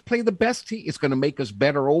teams. Let's play the best team. It's going to make us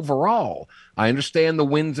better overall. I understand the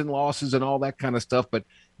wins and losses and all that kind of stuff, but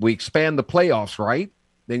we expand the playoffs, right?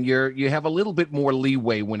 Then you have a little bit more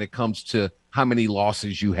leeway when it comes to how many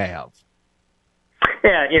losses you have.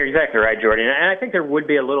 Yeah, you're exactly right, Jordan. And I think there would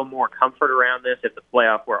be a little more comfort around this if the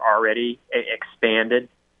playoff were already expanded.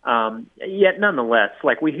 Yet nonetheless,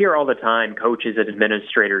 like we hear all the time, coaches and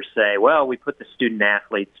administrators say, well, we put the student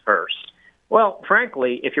athletes first. Well,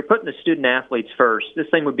 frankly, if you're putting the student athletes first, this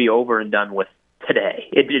thing would be over and done with today.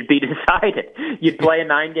 It'd be decided. You'd play a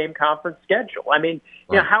 9-game conference schedule. I mean,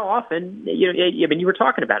 how often, you were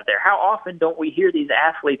talking about it there. How often don't we hear these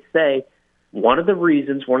athletes say, one of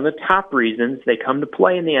the top reasons they come to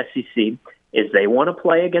play in the SEC is they want to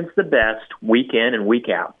play against the best week in and week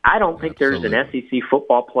out. I don't think there's an SEC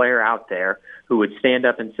football player out there who would stand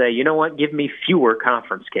up and say, you know what, give me fewer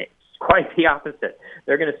conference games. Quite the opposite.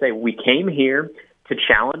 They're going to say, we came here to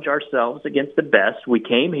challenge ourselves against the best. We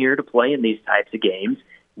came here to play in these types of games.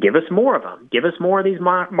 Give us more of them. Give us more of these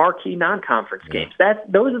marquee non-conference games.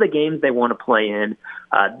 Those are the games they want to play in.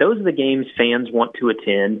 Those are the games fans want to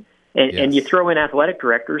attend. And you throw in athletic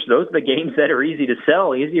directors, those are the games that are easy to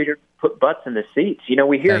sell, easier to put butts in the seats.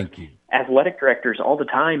 We hear athletic directors all the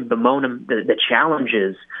time bemoan the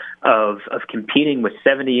challenges of competing with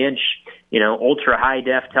 70-inch, ultra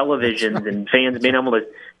high-def televisions and fans being able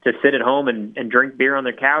to sit at home and drink beer on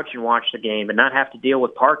their couch and watch the game and not have to deal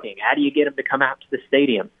with parking. How do you get them to come out to the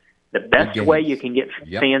stadium? The best way you can get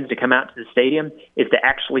fans to come out to the stadium is to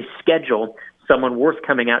actually schedule someone worth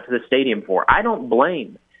coming out to the stadium for. I don't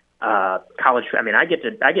blame college. I mean, I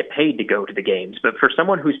get paid to go to the games, but for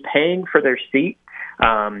someone who's paying for their seat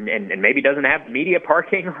and maybe doesn't have media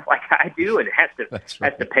parking like I do, and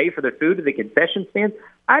has to pay for the food at the concession stand,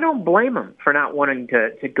 I don't blame them for not wanting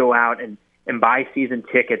to go out and buy season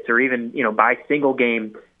tickets or even buy single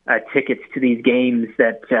game tickets to these games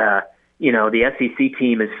that the SEC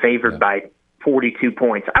team is favored by 42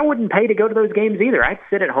 points. I wouldn't pay to go to those games either. I'd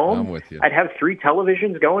sit at home. I'm with you. I'd have 3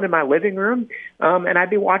 televisions going in my living room, and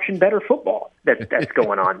I'd be watching better football that's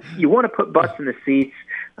going on. You want to put butts in the seats.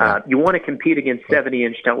 You want to compete against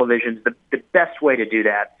 70-inch televisions. The best way to do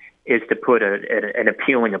that is to put an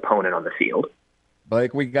appealing opponent on the field.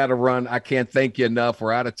 Blake, we got to run. I can't thank you enough.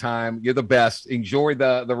 We're out of time. You're the best. Enjoy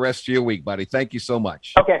the rest of your week, buddy. Thank you so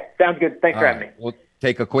much. Okay, sounds good. Thanks for having me. We'll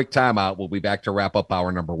take a quick timeout. We'll be back to wrap up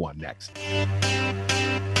hour number 1 next.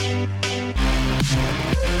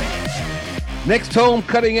 Next home,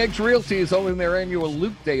 Cutting Edge Realty is holding their annual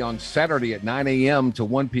Luke Day on Saturday at 9 a.m. to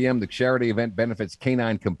 1 p.m. The charity event benefits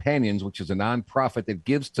Canine Companions, which is a nonprofit that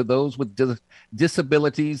gives to those with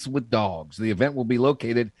disabilities with dogs. The event will be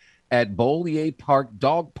located at Beaulieu Park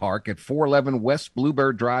Dog Park at 411 West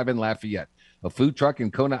Bluebird Drive in Lafayette. A food truck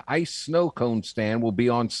and Kona ice snow cone stand will be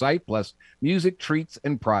on site, plus music, treats,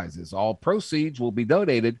 and prizes. All proceeds will be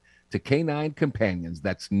donated to Canine Companions.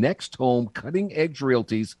 That's Next Home Cutting Edge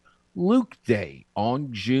Realty's Luke Day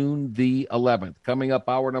on June the 11th. Coming up,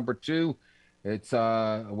 hour number 2. It's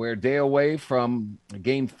we're a day away from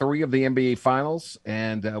Game 3 of the NBA Finals,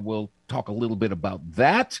 and we'll talk a little bit about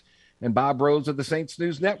that. And Bob Rose of the Saints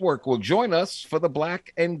News Network will join us for the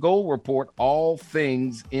Black and Gold Report, all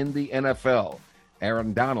things in the NFL.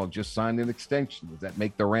 Aaron Donald just signed an extension. Does that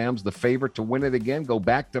make the Rams the favorite to win it again, go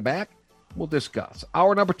back-to-back? We'll discuss.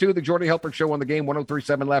 Hour number 2, the Jordy Helper Show on the Game,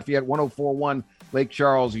 103.7 Lafayette, 104.1 Lake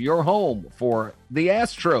Charles, your home for the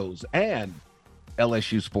Astros and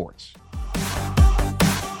LSU sports.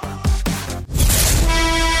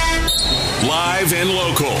 Live and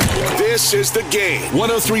local. This is The Game.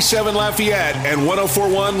 103.7 Lafayette and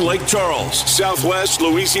 104.1 Lake Charles, Southwest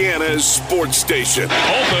Louisiana's sports station.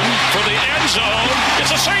 Open for the end zone.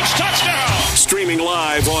 It's a Saints touchdown. Streaming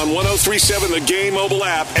live on 103.7 The Game mobile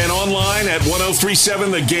app and online at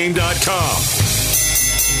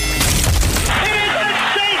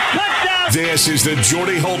 1037thegame.com. This is the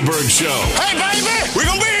Jordy Holtberg Show. Hey, baby, we're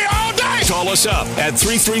going to be here all day. Call us up at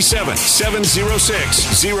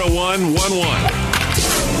 337-706-0111.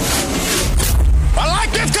 I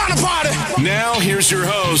like this kind of party. Now, here's your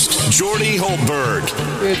host, Jordy Holtberg.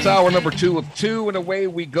 It's hour number 2 of 2, and away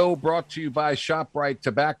we go, brought to you by ShopRite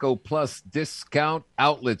Tobacco Plus Discount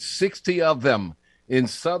Outlets, 60 of them in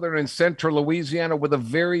southern and central Louisiana, with a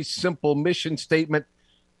very simple mission statement: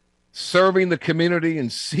 serving the community and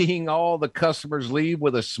seeing all the customers leave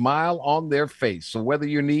with a smile on their face. So whether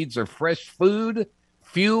your needs are fresh food,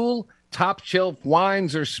 fuel, top shelf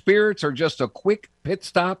wines or spirits, or just a quick pit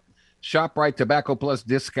stop, ShopRite Tobacco Plus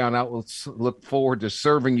Discount Outlets look forward to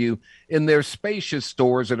serving you in their spacious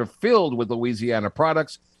stores that are filled with Louisiana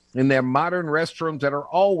products, in their modern restrooms that are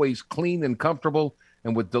always clean and comfortable,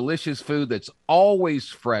 and with delicious food that's always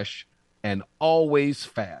fresh and always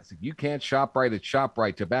fast. If you can't shop right at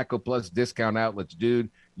ShopRite Tobacco Plus Discount Outlets,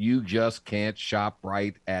 dude, you just can't shop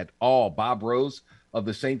right at all. Bob Rose of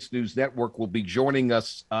the Saints News Network will be joining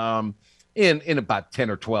us in about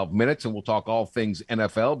 10 or 12 minutes, and we'll talk all things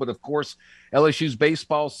NFL. But, of course, LSU's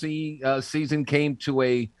baseball season came to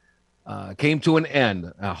an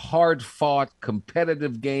end. A hard-fought,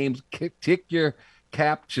 competitive games. Tick your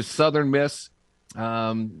cap to Southern Miss.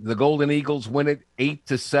 The Golden Eagles win it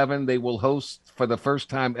 8-7. They will host for the first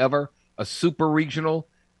time ever a super regional,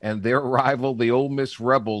 and their rival, the Ole Miss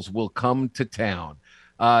Rebels, will come to town.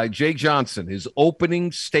 Jay Johnson, his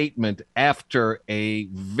opening statement after a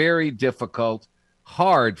very difficult,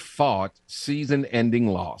 hard-fought, season-ending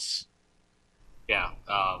loss. Yeah,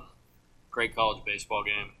 great college baseball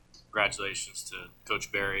game. Congratulations to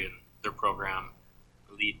Coach Barry and their program,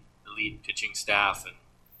 elite pitching staff, and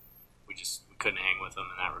we couldn't hang with them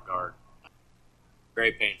in that regard.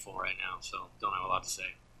 Very painful right now, so don't have a lot to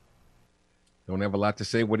say. Don't have a lot to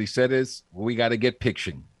say. What he said is, we got to get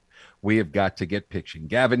pitching. We have got to get pitching.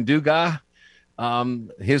 Gavin Dugas,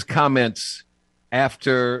 his comments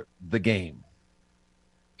after the game.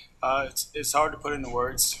 It's hard to put into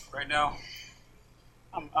words right now.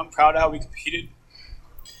 I'm proud of how we competed.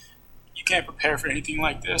 You can't prepare for anything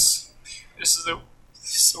like this. This is the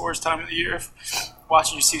worst time of the year,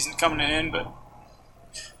 watching your season coming to an end, but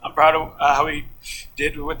I'm proud of how we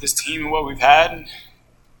did with this team and what we've had. And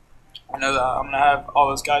I know that I'm going to have all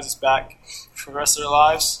those guys back for the rest of their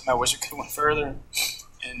lives, and I wish we could have went further.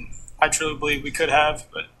 And I truly believe we could have,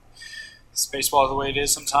 but it's baseball the way it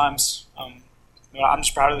is sometimes. I'm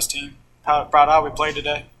just proud of this team, proud of how we played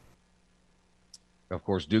today. Of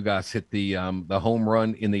course, Dugas hit the home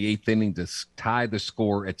run in the 8th inning to tie the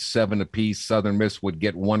score at 7 apiece. Southern Miss would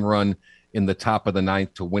get one run in the top of the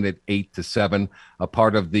 9th to win it 8-7. A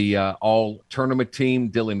part of the all-tournament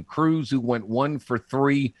team, Dylan Cruz, who went 1 for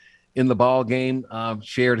 3 in the ball game,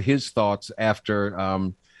 shared his thoughts after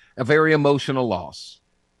a very emotional loss.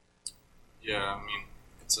 Yeah, I mean,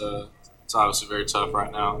 it's obviously very tough right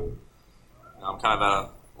now. I'm kind of at a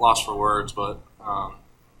loss for words, but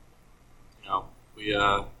we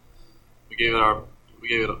gave it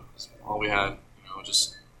all we had.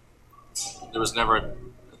 Just there was never a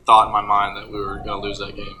thought in my mind that we were going to lose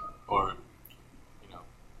that game, or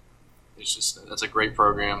it's just that's a great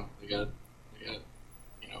program. They got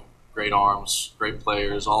great arms, great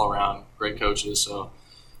players all around, great coaches. So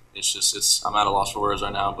I'm at a loss for words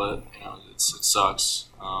right now, but it sucks.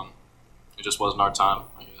 It just wasn't our time,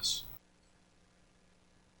 I guess.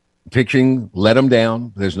 Pitching let them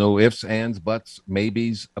down. There's no ifs, ands, buts,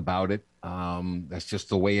 maybes about it. That's just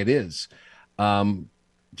the way it is.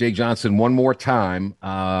 Jay Johnson, one more time.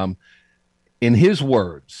 in his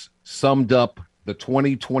words, summed up the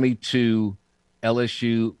 2022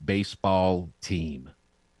 LSU baseball team?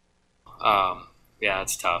 Yeah,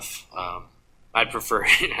 it's tough. I'd prefer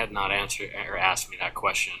he had not answered or asked me that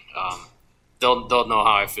question. They'll know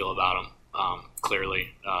how I feel about them.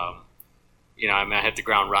 Clearly, I hit the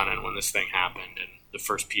ground running when this thing happened, and the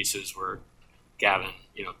first pieces were Gavin,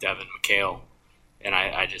 Devin, McHale, and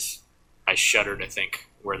I shudder to think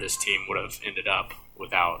where this team would have ended up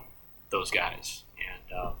without those guys.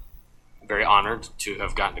 And I'm very honored to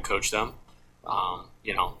have gotten to coach them.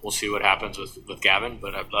 We'll see what happens with Gavin,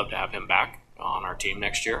 but I'd love to have him back on our team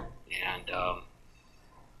next year. And,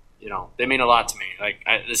 they mean a lot to me.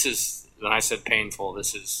 This is, when I said painful,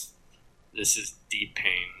 this is deep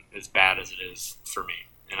pain, as bad as it is for me.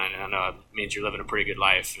 And I know it means you're living a pretty good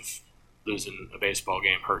life if losing a baseball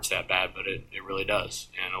game hurts that bad, but it really does.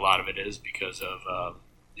 And a lot of it is because of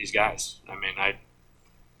these guys. I mean,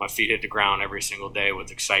 my feet hit the ground every single day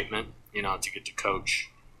with excitement, to get to coach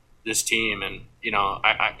this team. And,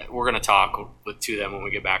 we're going to talk to them when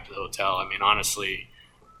we get back to the hotel. I mean, honestly,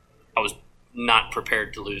 I was not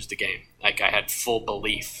prepared to lose the game. I had full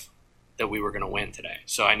belief that we were going to win today.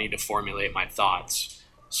 So I need to formulate my thoughts.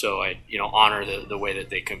 So I, honor the way that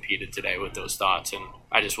they competed today with those thoughts. And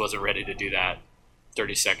I just wasn't ready to do that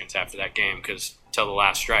 30 seconds after that game, because until the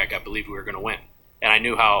last strike, I believed we were going to win. And I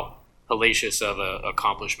knew how hellacious of an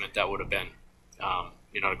accomplishment that would have been,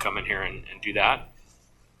 to come in here and do that.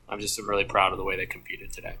 I'm really proud of the way they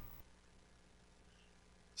competed today.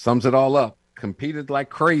 Sums it all up. Competed like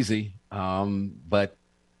crazy, but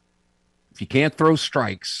if you can't throw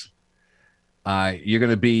strikes, you're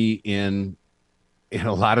going to be in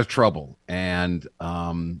a lot of trouble. And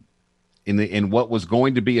in what was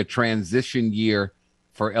going to be a transition year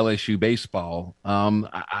for LSU baseball,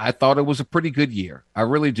 I thought it was a pretty good year. I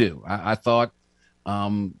really do. I thought,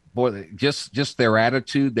 just their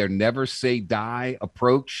attitude, their never say die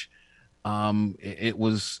approach. It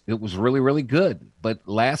was really, really good. But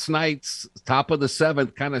last night's top of the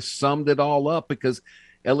seventh kind of summed it all up, because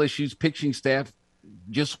LSU's pitching staff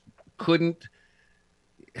just couldn't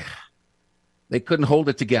hold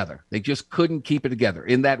it together. They just couldn't keep it together.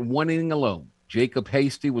 In that one inning alone, Jacob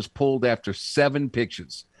Hasty was pulled after 7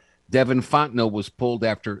 pitches. Devin Fontenot was pulled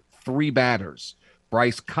after 3 batters.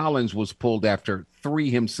 Bryce Collins was pulled after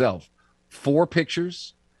 3 himself. 4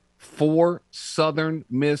 pitchers, 4 Southern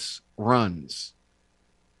Miss runs.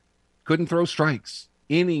 Couldn't throw strikes.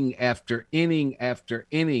 Inning after inning after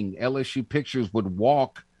inning, LSU pitchers would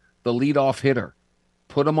walk the leadoff hitter,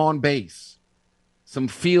 put him on base. Some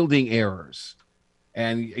fielding errors.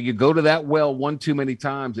 And you go to that well one too many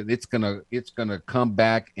times, and it's gonna come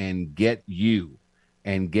back and get you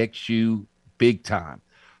big time.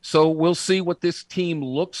 So we'll see what this team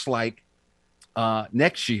looks like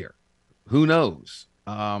next year. Who knows?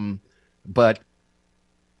 But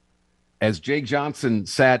as Jake Johnson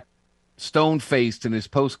sat stone-faced in his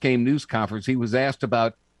post-game news conference, he was asked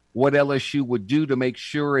about what LSU would do to make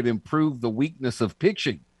sure it improved the weakness of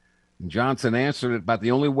pitching. And Johnson answered it about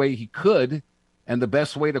the only way he could, and the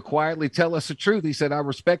best way to quietly tell us the truth. He said, I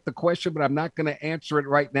respect the question, but I'm not going to answer it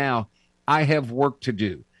right now. I have work to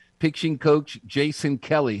do. Pitching coach Jason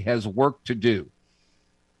Kelly has work to do.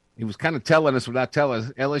 He was kind of telling us without telling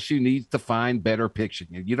us, LSU needs to find better pitching.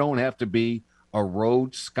 And you don't have to be a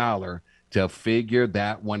Rhodes Scholar to figure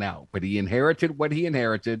that one out. But he inherited what he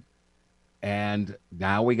inherited, and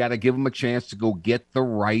now we got to give him a chance to go get the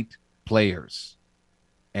right players.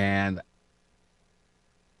 And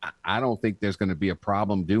I don't think there's going to be a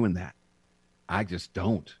problem doing that. I just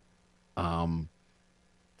don't.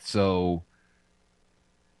 So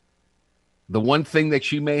the one thing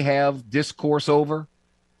that you may have discourse over,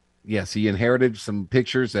 yes, he inherited some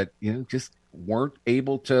pitchers that, just weren't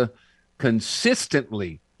able to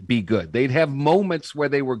consistently be good. They'd have moments where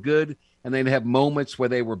they were good, and they'd have moments where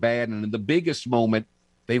they were bad. And in the biggest moment,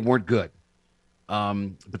 they weren't good.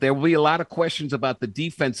 But there will be a lot of questions about the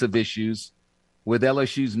defensive issues with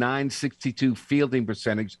LSU's .962 fielding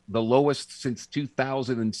percentage, the lowest since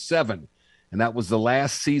 2007. And that was the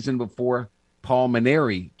last season before Paul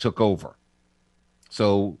Mainieri took over.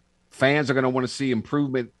 So fans are going to want to see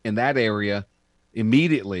improvement in that area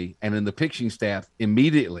immediately, and in the pitching staff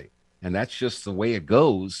immediately. And that's just the way it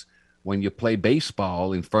goes when you play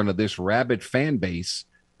baseball in front of this rabid fan base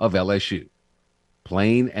of LSU.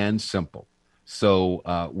 Plain and simple.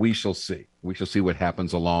 So we shall see. We shall see what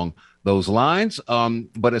happens along those lines.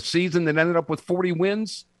 But a season that ended up with 40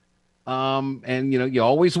 wins, and, you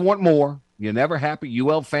always want more. You're never happy.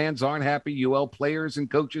 UL fans aren't happy. UL players and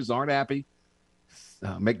coaches aren't happy.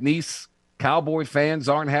 McNeese Cowboy fans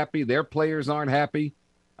aren't happy. Their players aren't happy.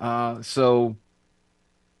 So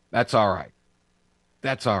that's all right.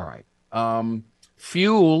 That's all right.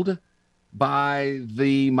 Fueled by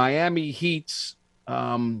the Miami Heat's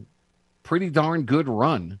pretty darn good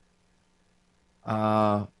run.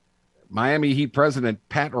 Miami Heat president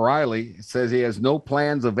Pat Riley says he has no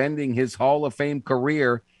plans of ending his Hall of Fame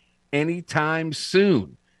career anytime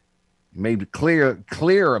soon. He made it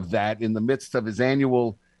clear of that in the midst of his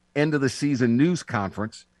annual end of the season news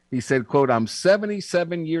conference. He said, quote, "I'm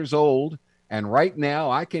 77 years old, and right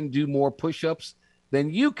now I can do more push-ups than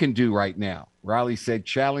you can do right now," Riley said,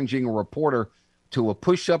 challenging a reporter to a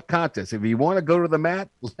push-up contest. If you want to go to the mat,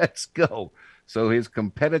 let's go. So his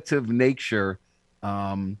competitive nature,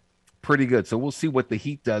 pretty good. So we'll see what the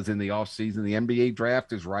Heat does in the offseason. The NBA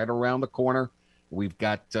draft is right around the corner. We've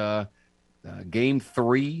got game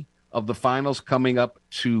 3 of the finals coming up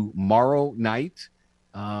tomorrow night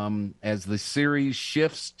as the series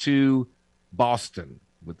shifts to Boston,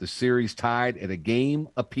 with the series tied at a game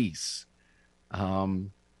apiece. It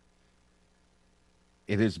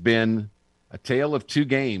has been a tale of 2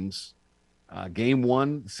 games. Game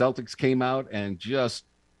 1, Celtics came out and just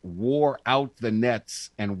wore out the Nets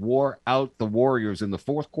and wore out the Warriors in the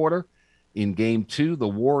fourth quarter. In game 2, the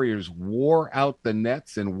Warriors wore out the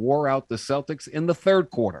Nets and wore out the Celtics in the third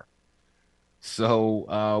quarter.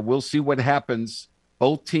 So we'll see what happens.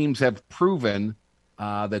 Both teams have proven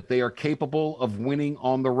that they are capable of winning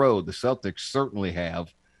on the road. The Celtics certainly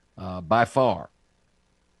have by far.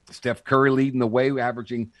 Steph Curry leading the way,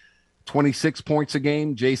 averaging 26 points a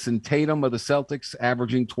game. Jason Tatum of the Celtics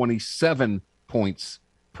averaging 27 points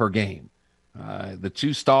per game. The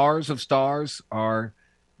 2 stars of stars are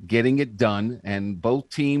getting it done, and both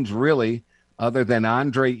teams really, other than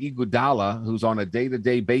Andre Iguodala, who's on a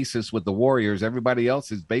day-to-day basis with the Warriors, everybody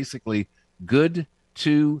else is basically good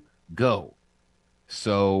to go.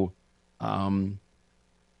 So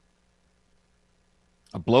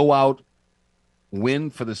a blowout win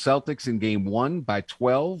for the Celtics in game 1 by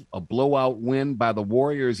 12, a blowout win by the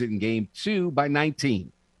Warriors in game 2 by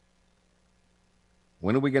 19.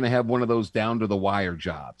 When are we going to have one of those down-to-the-wire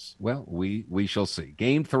jobs? Well, we shall see.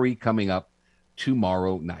 Game 3 coming up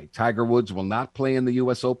tomorrow night. Tiger Woods will not play in the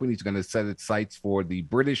U.S. Open. He's going to set its sights for the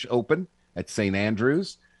British Open at St.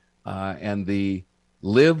 Andrews. And the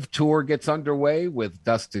Live Tour gets underway with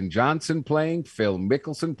Dustin Johnson playing, Phil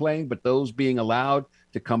Mickelson playing, but those being allowed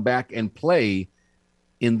to come back and play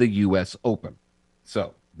in the U.S. Open.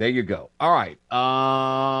 So there you go. All right.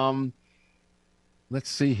 Let's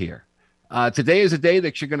see here. Today is a day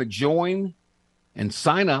that you're going to join and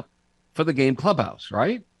sign up for the Game Clubhouse,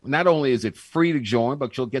 right? Not only is it free to join,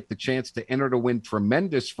 but you'll get the chance to enter to win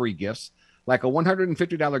tremendous free gifts like a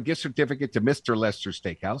 $150 gift certificate to Mr. Lester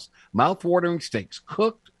Steakhouse, mouth-watering steaks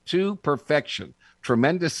cooked to perfection,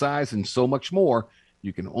 tremendous size, and so much more.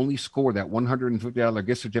 You can only score that $150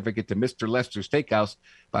 gift certificate to Mr. Lester Steakhouse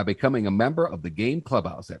by becoming a member of the Game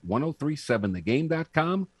Clubhouse at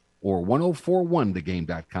 1037thegame.com or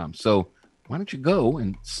 1041thegame.com. So why don't you go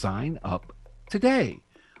and sign up today?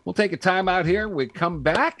 We'll take a time out here. We come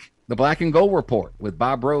back, the Black and Gold Report with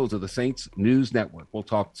Bob Rose of the Saints News Network. We'll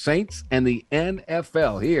talk Saints and the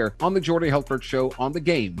NFL here on the Jordy Hultberg Show on the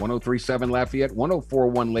Game. 1037 Lafayette,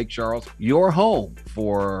 1041 Lake Charles, your home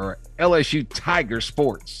for LSU Tiger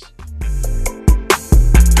sports.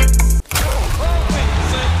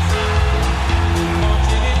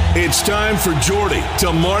 It's time for Jordy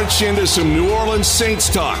to march into some New Orleans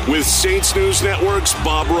Saints talk with Saints News Network's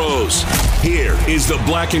Bob Rose. Here is the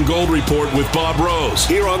Black and Gold Report with Bob Rose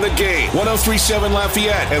here on the Game. 1037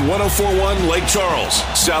 Lafayette and 1041 Lake Charles,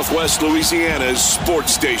 Southwest Louisiana's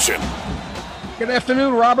sports station. Good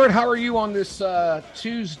afternoon, Robert. How are you on this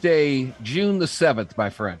Tuesday, June the 7th, my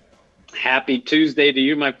friend? Happy Tuesday to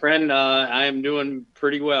you, my friend. I am doing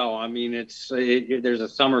pretty well. I mean, there's a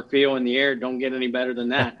summer feel in the air. Don't get any better than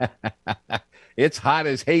that. It's hot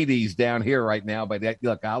as Hades down here right now, but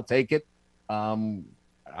look, I'll take it.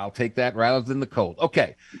 I'll take that rather than the cold.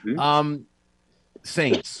 Okay. Mm-hmm.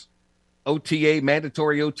 Saints, OTA,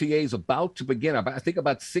 mandatory OTA is about to begin. I think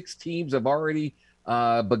about 6 teams have already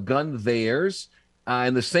begun theirs.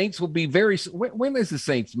 And the Saints will be when is the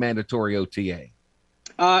Saints mandatory OTA?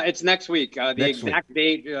 It's next week. The exact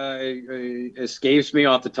date escapes me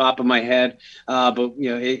off the top of my head, but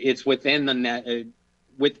it's within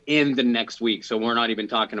the next week. So we're not even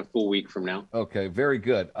talking a full week from now. Okay, very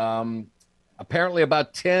good. Apparently,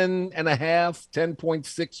 about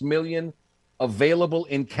 10.6 million available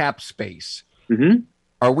in cap space. Mm-hmm.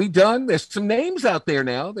 Are we done? There's some names out there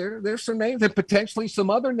now. There's some names and potentially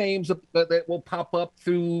some other names that will pop up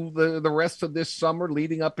through the rest of this summer,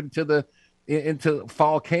 leading up into the into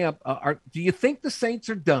fall camp. Do you think the Saints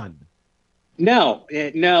are done? No,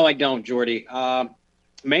 I don't, Jordy.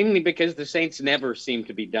 Mainly because the Saints never seem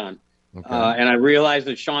to be done. Okay. And I realize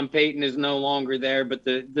that Sean Payton is no longer there, but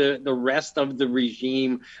the rest of the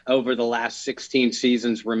regime over the last 16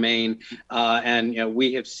 seasons remain. And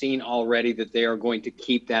we have seen already that they are going to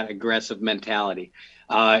keep that aggressive mentality.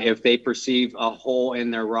 If they perceive a hole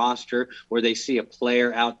in their roster or they see a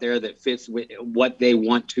player out there that fits with what they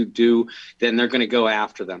want to do, then they're going to go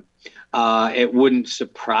after them. It wouldn't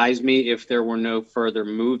surprise me if there were no further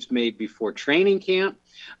moves made before training camp.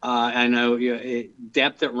 I know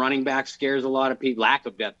depth at running back scares a lot of people. Lack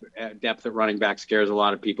of depth at running back scares a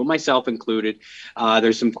lot of people, myself included.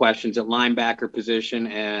 There's some questions at linebacker position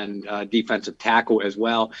and defensive tackle as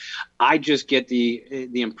well. I just get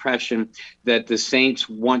the impression that the Saints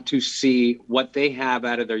want to see what they have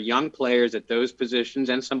out of their young players at those positions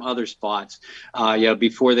and some other spots,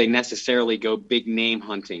 before they necessarily go big name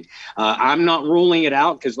hunting. I'm not ruling it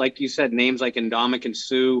out because, like you said, names like Ndamukong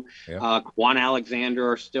Suh, Quan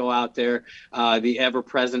Alexander are still out there. The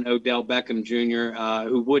ever-present Odell Beckham Jr.,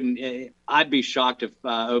 who wouldn't. I'd be shocked if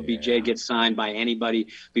OBJ gets signed by anybody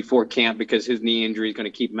before camp because his knee injury is going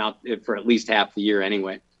to keep him out for at least half the year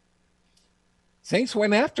anyway. Saints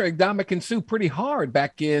went after Ndamukong Suh pretty hard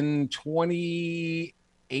back in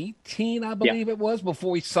 2018, I believe it was,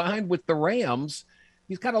 before he signed with the Rams.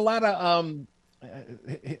 He's got a lot of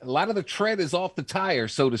the tread is off the tire,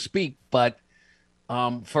 so to speak. But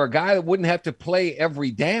for a guy that wouldn't have to play every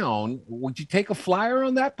down, would you take a flyer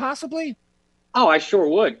on that possibly? Oh, I sure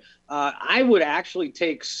would. I would actually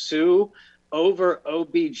take Suh over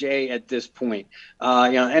OBJ at this point,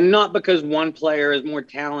 and not because one player is more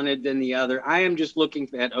talented than the other. I am just looking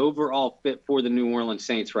at overall fit for the New Orleans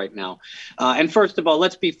Saints right now. And first of all,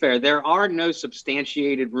 let's be fair. There are no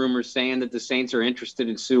substantiated rumors saying that the Saints are interested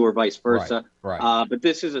in Suh or vice versa. Right. But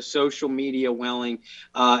this is a social media welling.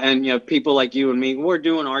 And, people like you and me, we're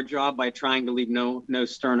doing our job by trying to leave no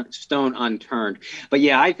stone unturned. But,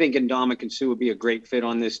 I think Ndamukong Suh would be a great fit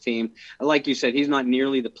on this team. Like you said, he's not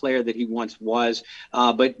nearly the player that he once was,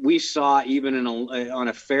 but we saw even on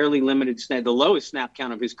a fairly limited snap, the lowest snap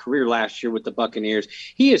count of his career last year with the Buccaneers,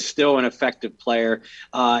 he is still an effective player,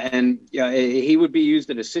 and he would be used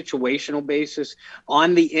at a situational basis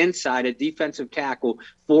on the inside, a defensive tackle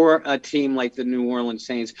for a team like the New Orleans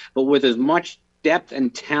Saints, but with as much depth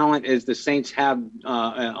and talent as the Saints have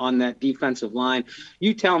on that defensive line.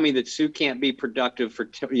 You tell me that Suh can't be productive for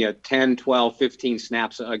 10, 12, 15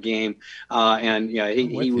 snaps a game, and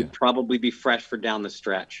he would probably be fresh for down the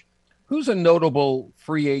stretch. Who's a notable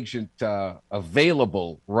free agent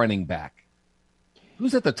available running back?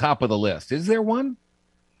 Who's at the top of the list? Is there one?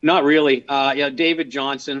 Not really. David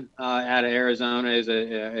Johnson out of Arizona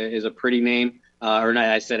is a pretty name. Or not,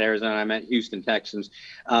 I said Arizona, I meant Houston Texans.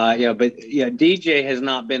 But DJ has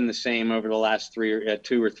not been the same over the last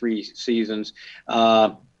 2 or 3 seasons.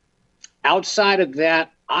 Outside of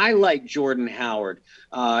that, I like Jordan Howard.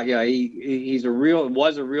 He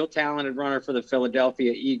was a real talented runner for the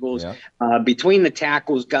Philadelphia Eagles. Yeah. Between the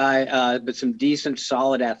tackles guy, but some decent,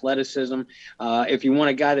 solid athleticism. If you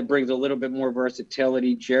want a guy that brings a little bit more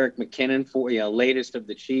versatility, Jerick McKinnon, latest of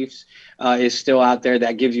the Chiefs, is still out there.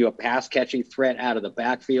 That gives you a pass-catching threat out of the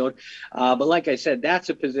backfield. But like I said, that's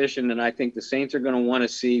a position that I think the Saints are going to want to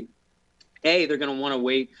see. A, they're going to want to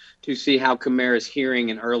wait to see how Kamara's hearing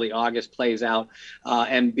in early August plays out.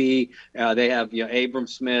 And B, they have Abram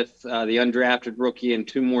Smith, the undrafted rookie, and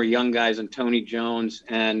 2 more young guys, and Tony Jones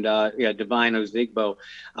and Devine Ozigbo.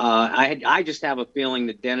 I just have a feeling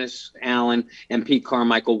that Dennis Allen and Pete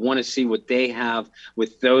Carmichael want to see what they have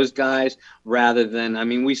with those guys rather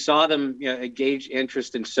than, we saw them gauge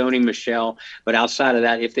interest in Sony Michel, but outside of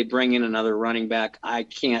that, if they bring in another running back, I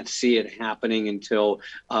can't see it happening until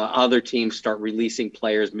other teams start releasing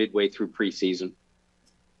players midway through preseason.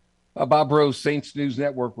 Bob Rose, Saints News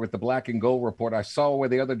Network with the Black and Gold Report. I saw where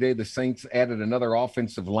the other day the Saints added another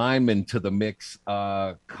offensive lineman to the mix,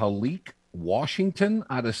 Khalik Washington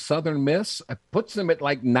out of Southern Miss. It puts them at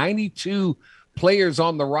like 92 players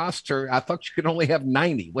on the roster. I thought you could only have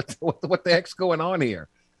 90. What the heck's going on here?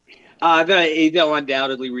 They'll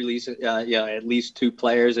undoubtedly release at least 2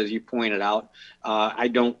 players, as you pointed out. I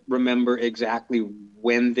don't remember exactly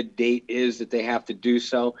when the date is that they have to do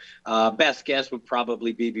so. Best guess would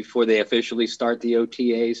probably be before they officially start the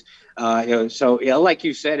OTAs. Like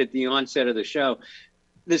you said at the onset of the show,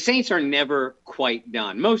 the Saints are never quite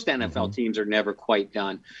done. Most NFL teams are never quite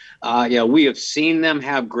done. We have seen them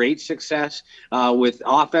have great success with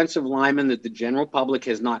offensive linemen that the general public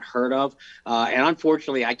has not heard of. And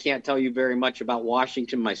unfortunately, I can't tell you very much about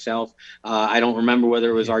Washington myself. I don't remember whether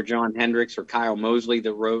it was our John Hendricks or Kyle Mosley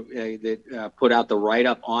that put out the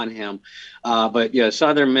write-up on him. But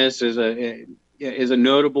Southern Miss is a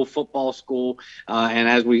notable football school, and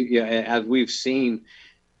as we've seen,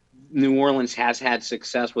 New Orleans has had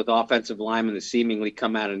success with offensive linemen that seemingly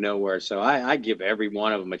come out of nowhere. So I give every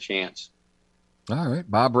one of them a chance. All right.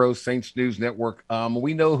 Bob Rose, Saints News Network.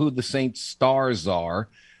 We know who the Saints stars are,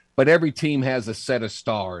 but every team has a set of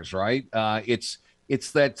stars, right?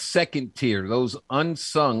 It's that second tier, those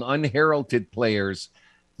unsung, unheralded players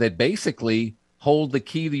that basically hold the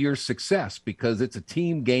key to your success, because it's a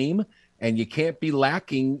team game and you can't be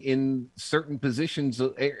lacking in certain positions,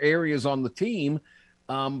 areas on the team.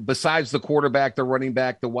 Besides the quarterback, the running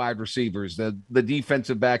back, the wide receivers, the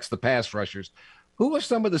defensive backs, the pass rushers, who are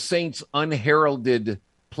some of the Saints' unheralded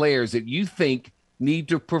players that you think need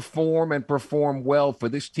to perform and perform well for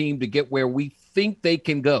this team to get where we think they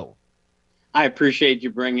can go? I appreciate you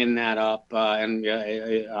bringing that up. And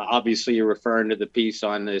obviously you're referring to the piece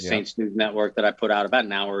on the Saints News Network that I put out about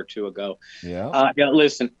an hour or two ago.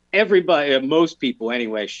 Listen, everybody, most people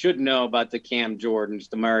anyway, should know about the Cam Jordans,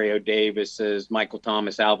 the Mario Davises, Michael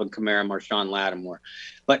Thomas, Alvin Kamara, Marshawn Lattimore.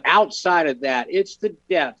 But outside of that, it's the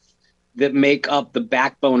depth that make up the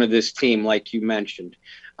backbone of this team, like you mentioned.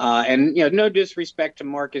 And no disrespect to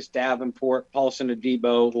Marcus Davenport, Paulson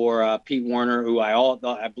Adebo, or Pete Werner, who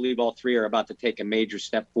I believe all three are about to take a major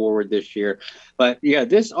step forward this year. But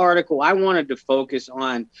this article, I wanted to focus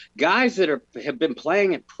on guys that have been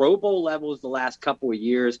playing at Pro Bowl levels the last couple of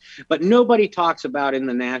years, but nobody talks about in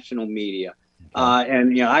the national media.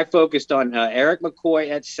 I focused on Eric McCoy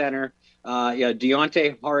at center,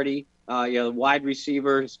 Deontay Hardy, wide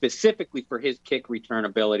receiver, specifically for his kick return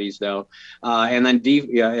abilities, though. And then David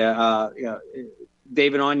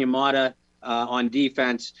Onyemata on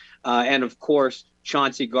defense. And, of course,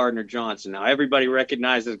 Chauncey Gardner-Johnson. Now, everybody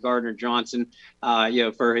recognizes Gardner-Johnson,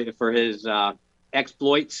 for his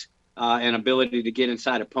exploits and ability to get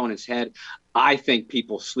inside opponents' head. I think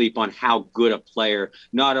people sleep on how good a player,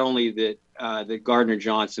 not only that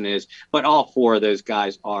Gardner-Johnson is, but all four of those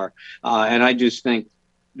guys are. And I just think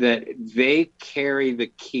that they carry the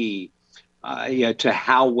key to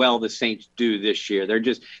how well the Saints do this year.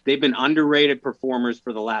 They've been underrated performers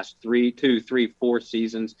for the last 4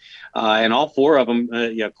 seasons. And all four of them,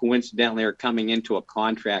 coincidentally, are coming into a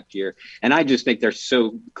contract year. And I just think they're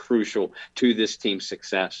so crucial to this team's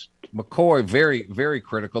success. McCoy, very, very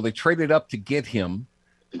critical. They traded up to get him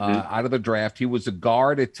out of the draft. He was a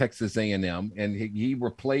guard at Texas A&M, and he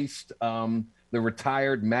replaced the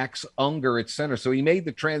retired Max Unger at center. So he made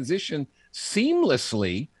the transition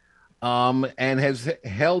seamlessly and has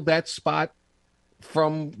held that spot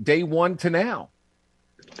from day one to now.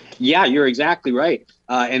 Yeah, you're exactly right.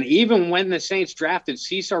 And even when the Saints drafted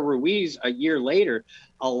Cesar Ruiz a year later,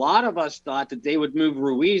 a lot of us thought that they would move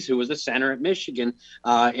Ruiz, who was a center at Michigan,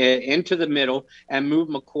 into the middle and move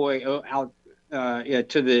McCoy out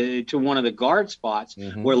to one of the guard spots,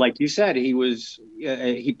 where, like you said,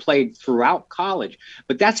 he played throughout college.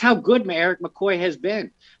 But that's how good Eric McCoy has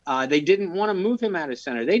been. They didn't want to move him out of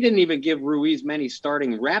center. They didn't even give Ruiz many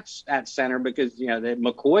starting reps at center because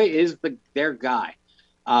McCoy is their guy.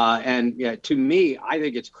 To me, I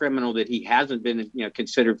think it's criminal that he hasn't been,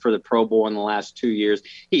 considered for the Pro Bowl in the last 2 years.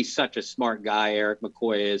 He's such a smart guy, Eric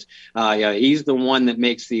McCoy is. He's the one that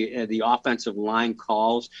makes the offensive line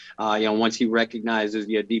calls. Once he recognizes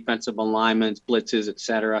defensive alignments, blitzes,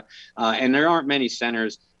 etc. And there aren't many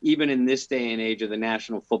centers, even in this day and age of the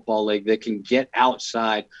National Football League, that can get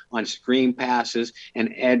outside on screen passes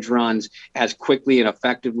and edge runs as quickly and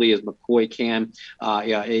effectively as McCoy can.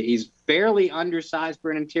 He's fairly undersized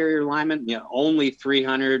for an interior lineman, only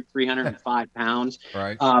 305 pounds.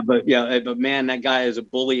 Right. But man, that guy is a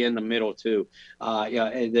bully in the middle too.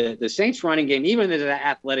 The Saints running game, even as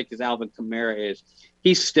athletic as Alvin Kamara is,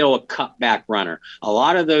 he's still a cutback runner. A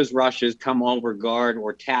lot of those rushes come over guard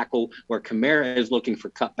or tackle where Kamara is looking for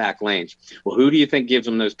cutback lanes. Well, who do you think gives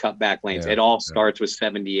him those cutback lanes? It all starts with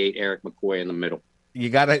 78 Eric McCoy in the middle. You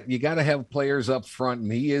gotta have players up front,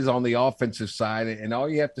 and he is on the offensive side. And all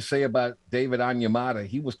you have to say about David Onyemata,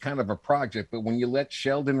 he was kind of a project. But when you let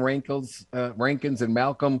Sheldon Rankins and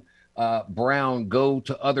Malcolm Brown go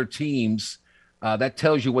to other teams, that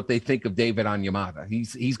tells you what they think of David Onyemata.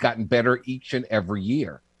 He's gotten better each and every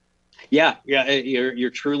year. Yeah, you're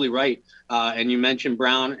truly right. And you mentioned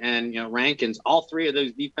Brown and Rankins. All three of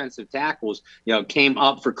those defensive tackles, came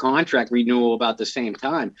up for contract renewal about the same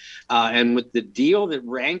time. And with the deal that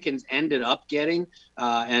Rankins ended up getting,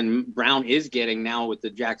 and Brown is getting now with the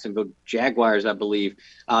Jacksonville Jaguars, I believe,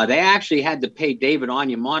 they actually had to pay David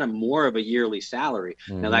Onyemata more of a yearly salary.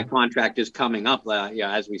 Mm-hmm. Now that contract is coming up,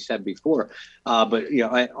 as we said before. But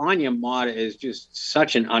Onyemata is just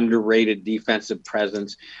such an underrated defensive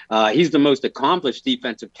presence. He's the most accomplished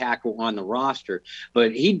defensive tackle on the roster,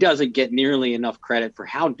 but he doesn't get nearly enough credit for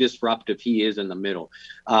how disruptive he is in the middle.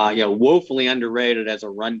 Woefully underrated as a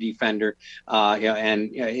run defender.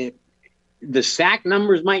 The sack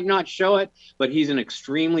numbers might not show it, but he's an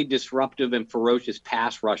extremely disruptive and ferocious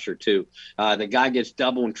pass rusher too. The guy gets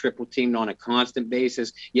double and triple teamed on a constant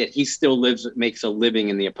basis, yet he still makes a living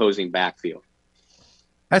in the opposing backfield.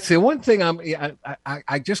 That's the one thing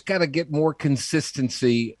I just got to get more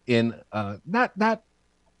consistency in not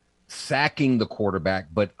sacking the quarterback,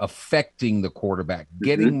 but affecting the quarterback,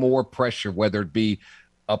 getting more pressure, whether it be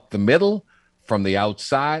up the middle, from the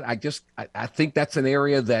outside. I think that's an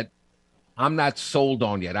area that I'm not sold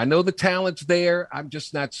on yet. I know the talent's there. I'm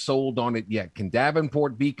just not sold on it yet. Can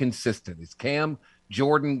Davenport be consistent? Is Cam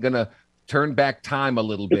Jordan going to turn back time a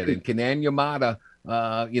little bit? And can Onyemata,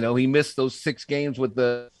 he missed those 6 games with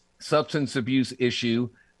the substance abuse issue.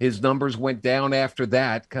 His numbers went down after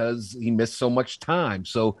that because he missed so much time.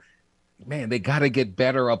 So, man, they got to get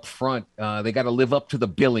better up front. They got to live up to the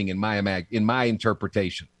billing in my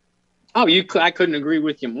interpretation. Oh, I couldn't agree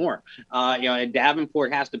with you more.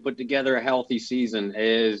 Davenport has to put together a healthy season.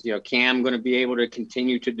 Is Cam going to be able to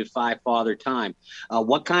continue to defy father time?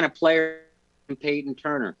 What kind of player? Peyton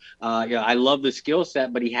Turner. I love the skill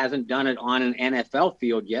set, but he hasn't done it on an NFL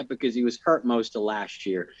field yet because he was hurt most of last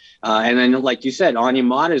year. And then, like you said,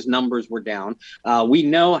 Onyemata's numbers were down. We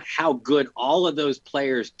know how good all of those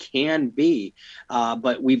players can be,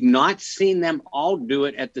 but we've not seen them all do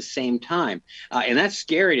it at the same time. And that's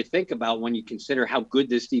scary to think about when you consider how good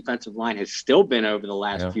this defensive line has still been over the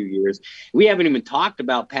last few years. We haven't even talked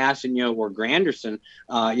about Passanio or Granderson,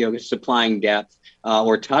 supplying depth,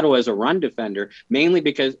 or Tuttle as a run defender, mainly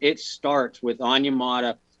because it starts with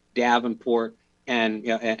Onyemata, Davenport,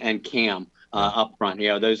 and Cam up front.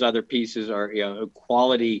 Those other pieces are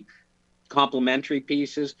quality complementary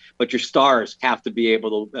pieces, but your stars have to be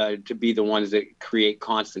able to be the ones that create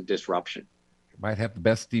constant disruption. Might have the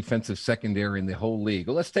best defensive secondary in the whole league.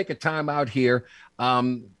 Well, let's take a time out here.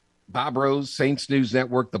 Bob Rose, Saints News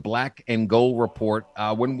Network, the Black and Gold Report.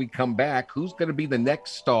 When we come back, who's going to be the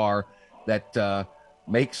next star that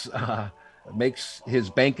makes his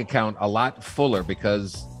bank account a lot fuller?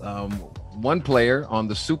 Because one player on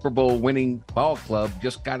the Super Bowl winning ball club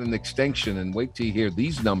just got an extension, and wait till you hear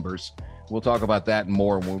these numbers. We'll talk about that and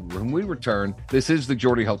more when we return. This is the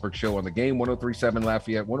Jordy Hultberg Show on the Game. 103.7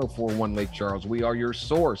 Lafayette, 104.1 Lake Charles. We are your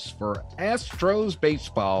source for Astros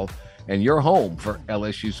baseball and your home for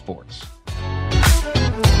LSU sports.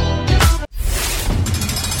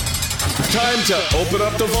 Time to open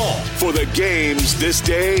up the vault for the games this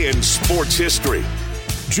day in sports history.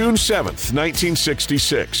 June 7th,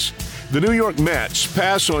 1966. The New York Mets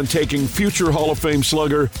pass on taking future Hall of Fame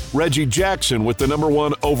slugger Reggie Jackson with the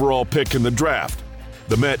 #1 overall pick in the draft.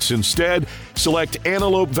 The Mets instead select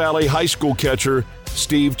Antelope Valley High School catcher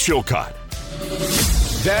Steve Chilcott.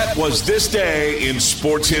 That was this day in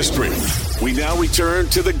sports history. We now return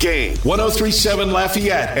to the Game. 103.7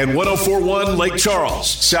 Lafayette and 104.1 Lake Charles,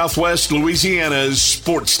 Southwest Louisiana's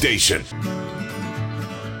sports station.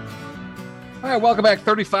 All right, welcome back.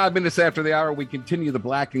 35 minutes after the hour, we continue the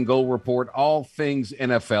Black and Gold Report, all things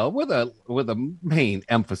NFL, with a main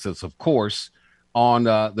emphasis, of course, on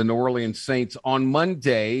the New Orleans Saints. On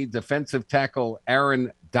Monday, defensive tackle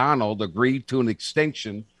Aaron Donald agreed to an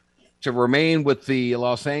extension to remain with the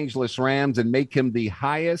Los Angeles Rams and make him the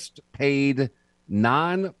highest paid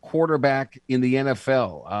non-quarterback in the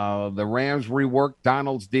NFL. The Rams reworked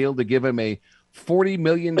Donald's deal to give him a $40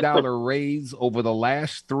 million raise over the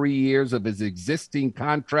last 3 years of his existing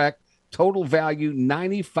contract. Total value,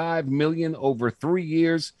 $95 million over 3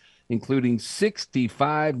 years, including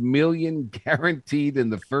 $65 million guaranteed in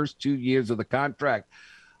the first 2 years of the contract.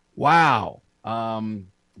 Wow.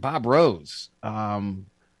 Bob Rose,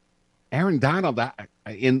 Aaron Donald,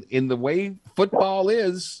 in the way football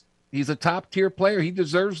is, he's a top-tier player. He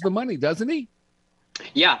deserves the money, doesn't he?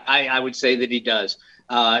 Yeah, I would say that he does.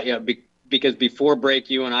 Because before break,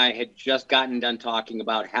 you and I had just gotten done talking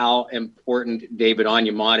about how important David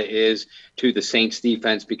Onyemata is to the Saints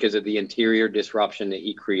defense because of the interior disruption that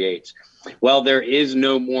he creates. Well, there is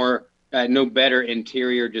no more no better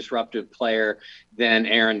interior disruptive player than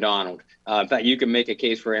Aaron Donald. In fact, you can make a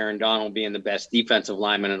case for Aaron Donald being the best defensive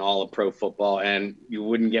lineman in all of pro football, and you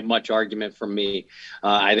wouldn't get much argument from me.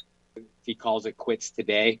 I think he calls it quits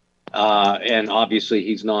today, and obviously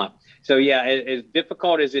he's not. So, yeah, as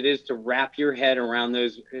difficult as it is to wrap your head around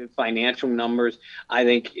those financial numbers, I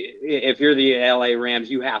think if you're the LA Rams,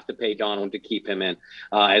 you have to pay Donald to keep him in.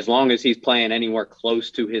 As long as he's playing anywhere close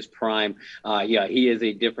to his prime, he is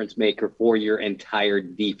a difference maker for your entire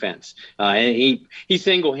defense. And he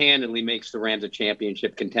single-handedly makes the Rams a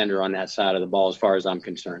championship contender on that side of the ball as far as I'm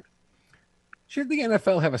concerned. Should the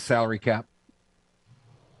NFL have a salary cap?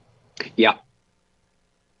 Yeah.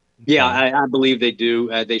 Yeah, I believe they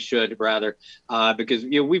do. They should rather, because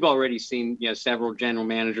we've already seen several general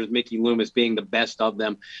managers, Mickey Loomis being the best of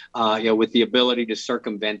them, with the ability to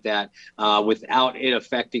circumvent that without it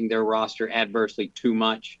affecting their roster adversely too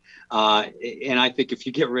much. And I think if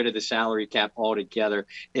you get rid of the salary cap altogether,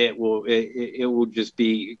 it will just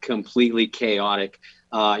be completely chaotic.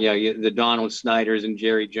 The Donald Snyders and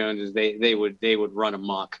Jerry Joneses, they would run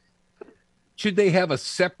amok. Should they have a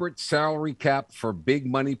separate salary cap for big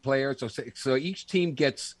money players? So each team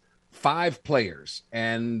gets 5 players,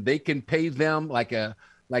 and they can pay them like an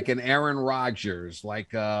Aaron Rodgers,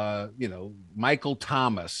 like Michael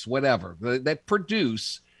Thomas, whatever, that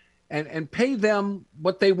produce, and pay them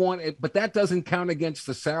what they want. But that doesn't count against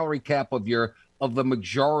the salary cap of the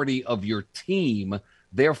majority of your team.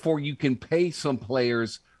 Therefore, you can pay some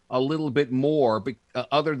players a little bit more,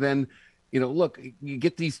 other than. Look, you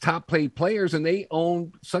get these top paid players and they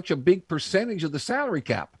own such a big percentage of the salary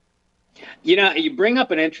cap. You bring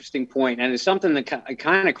up an interesting point, and it's something that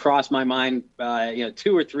kind of crossed my mind,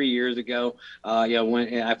 2 or 3 years ago.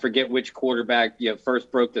 When I forget which quarterback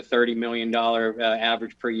first broke the $30 million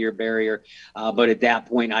average per year barrier, but at that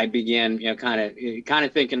point I began, kind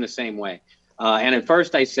of thinking the same way. And at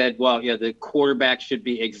first I said, well, the quarterback should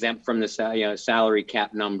be exempt from the salary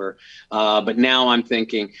cap number. But now I'm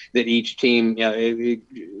thinking that each team,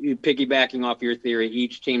 piggybacking off your theory,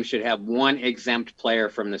 each team should have one exempt player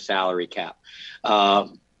from the salary cap.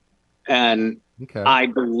 And okay. I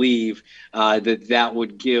believe that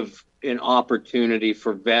would give an opportunity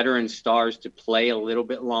for veteran stars to play a little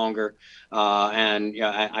bit longer.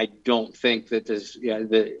 I don't think that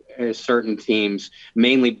certain teams,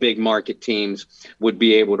 mainly big market teams, would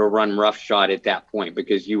be able to run roughshod at that point,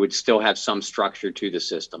 because you would still have some structure to the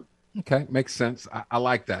system. Okay, makes sense. I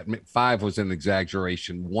like that. 5 was an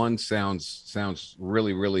exaggeration. 1 sounds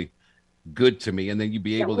really, really good to me, and then you'd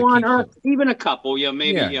be able to keep even a couple.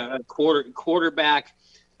 Maybe a quarterback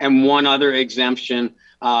and one other exemption.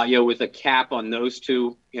 With a cap on those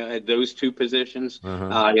two positions,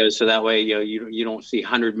 so that way you don't see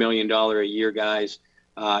 $100 million a year guys,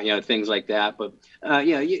 things like that. But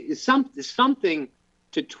something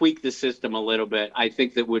to tweak the system a little bit, I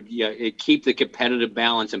think that would keep the competitive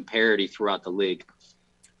balance and parity throughout the league.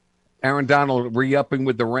 Aaron Donald re-upping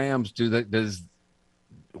with the Rams.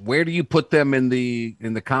 Where do you put them in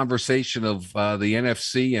the conversation of the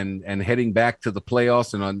NFC and heading back to the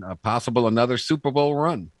playoffs and on a possible another Super Bowl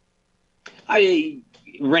run?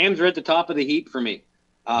 Rams are at the top of the heap for me.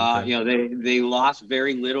 Okay. They lost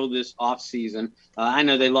very little this offseason. I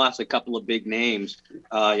know they lost a couple of big names.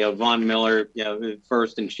 Von Miller,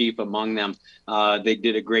 first and chief among them. They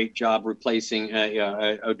did a great job replacing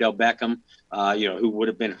Odell Beckham, who would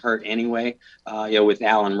have been hurt anyway. With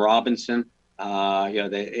Allen Robinson.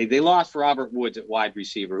 They lost Robert Woods at wide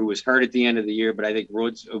receiver, who was hurt at the end of the year, but I think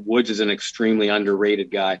Woods is an extremely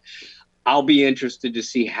underrated guy. I'll be interested to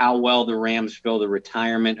see how well the Rams fill the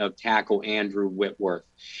retirement of tackle Andrew Whitworth.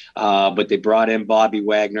 But they brought in Bobby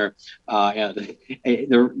Wagner.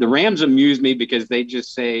 The Rams amuse me because they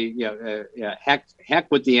just say,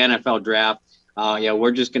 heck with the NFL draft.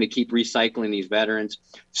 We're just going to keep recycling these veterans.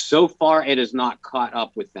 So far, it has not caught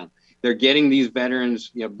up with them. They're getting these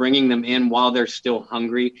veterans, bringing them in while they're still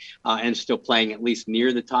hungry and still playing at least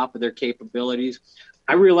near the top of their capabilities.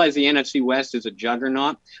 I realize the NFC West is a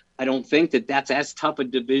juggernaut. I don't think that that's as tough a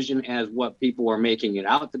division as what people are making it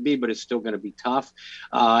out to be, but it's still going to be tough.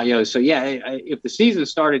 If the season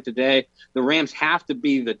started today, the Rams have to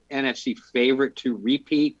be the NFC favorite to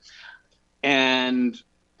repeat, and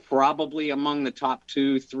probably among the top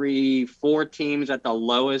 2, 3, 4 teams at the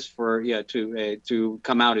lowest to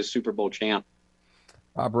come out as Super Bowl champ.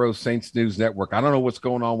 Bob Rose, Saints News Network. I don't know what's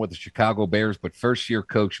going on with the Chicago Bears, but first-year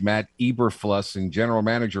coach Matt Eberflus and general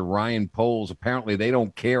manager Ryan Poles, apparently they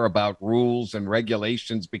don't care about rules and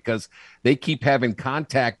regulations because they keep having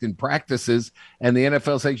contact in practices, and the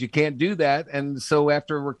NFL says you can't do that. And so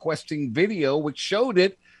after requesting video, which showed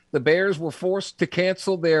it, the Bears were forced to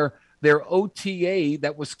cancel their their OTA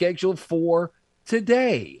that was scheduled for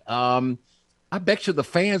today. I bet you the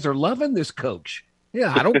fans are loving this coach.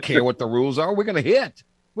 Yeah, I don't care what the rules are. We're going to hit.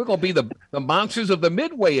 We're going to be the monsters of the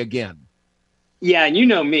Midway again. Yeah, and you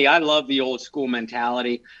know me, I love the old school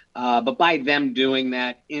mentality. But by them doing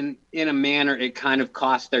that in a manner, it kind of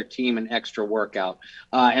cost their team an extra workout.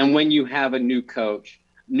 And when you have a new coach,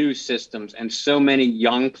 new systems, and so many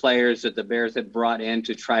young players that the Bears had brought in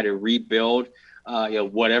to try to rebuild,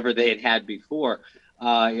 whatever they had before,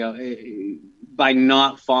 by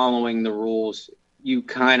not following the rules, you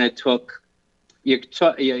kind of took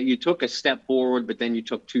a step forward, but then you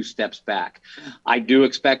took 2 steps back. I do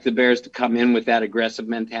expect the Bears to come in with that aggressive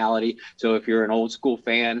mentality. So if you're an old school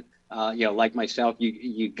fan, like myself,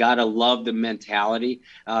 you got to love the mentality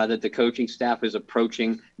that the coaching staff is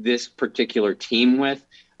approaching this particular team with.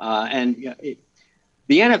 The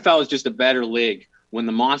NFL is just a better league when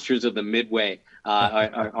the monsters of the Midway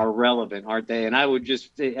are relevant, aren't they? And I would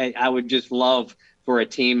just love for a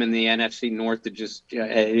team in the NFC North to just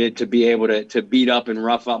to be able to beat up and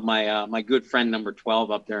rough up my good friend number 12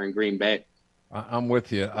 up there in Green Bay. I'm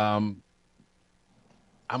with you. I'm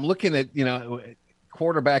looking at,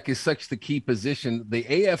 quarterback is such the key position. The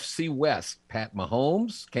AFC West, Pat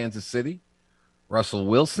Mahomes, Kansas City, Russell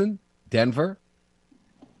Wilson, Denver,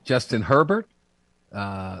 Justin Herbert,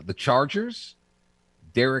 the Chargers,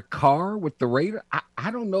 Derek Carr with the Raiders.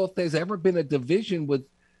 I don't know if there's ever been a division with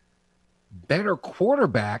better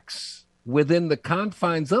quarterbacks within the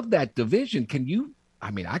confines of that division.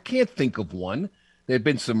 I can't think of one. There have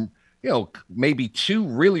been some, maybe 2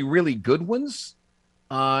 really, really good ones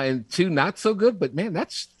and 2 not so good, but man,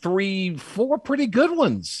 that's 3, 4 pretty good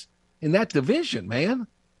ones in that division, man.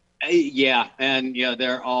 Yeah, and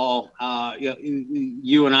they're all.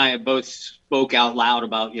 You and I have both spoke out loud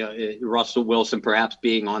about Russell Wilson perhaps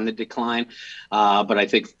being on the decline, but I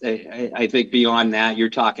think beyond that,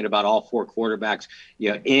 you're talking about all 4 quarterbacks,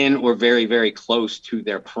 in or very, very close to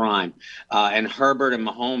their prime, and Herbert and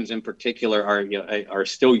Mahomes in particular are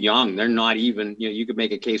still young. They're not even. You could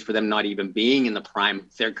make a case for them not even being in the prime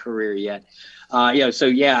of their career yet.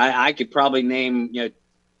 I could probably name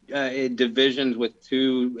divisions with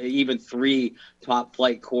 2, even 3 top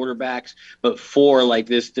flight quarterbacks, but 4 like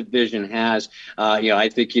this division has, I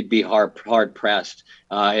think you'd be hard pressed.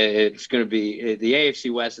 It's going to be the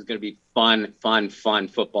AFC West is going to be fun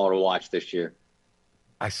football to watch this year.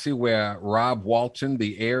 I see where Rob Walton,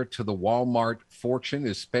 the heir to the Walmart fortune,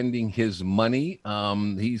 is spending his money.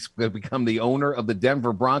 He's going to become the owner of the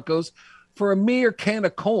Denver Broncos for a mere can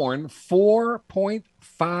of corn,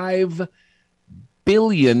 $4.5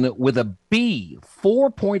 billion with a B,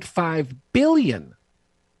 $4.5 billion.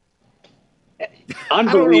 I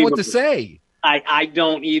don't know what to say. I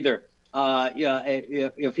don't either.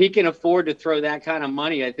 If he can afford to throw that kind of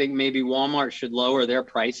money, I think maybe Walmart should lower their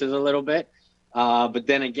prices a little bit. But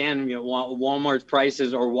then again, Walmart's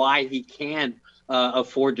prices are why he can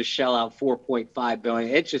afford to shell out $4.5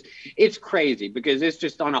 billion. It's crazy because it's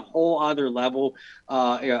just on a whole other level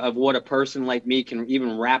of what a person like me can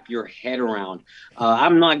even wrap your head around.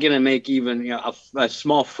 I'm not going to make even a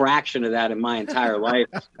small fraction of that in my entire life,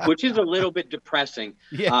 which is a little bit depressing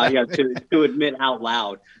to admit out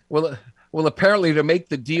loud. Well, apparently to make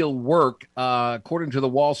the deal work, according to the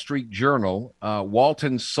Wall Street Journal,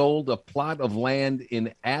 Walton sold a plot of land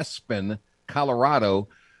in Aspen, Colorado,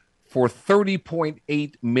 for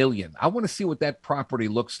 $30.8 million. I want to see what that property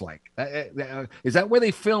looks like. Is that where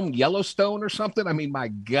they filmed Yellowstone or something? I mean, my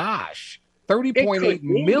gosh, $30.8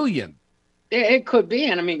 million. It could be,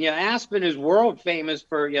 and I mean, Aspen is world famous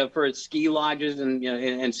for its ski lodges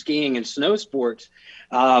and skiing and snow sports.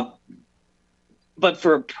 But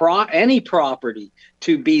for any property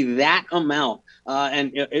to be that amount,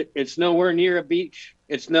 and it's nowhere near a beach.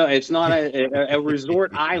 It's not a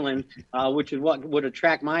resort island, which is what would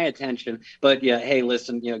attract my attention. But hey,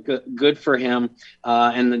 listen, good for him.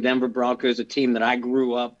 And the Denver Broncos, a team that I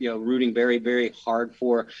grew up, rooting very, very hard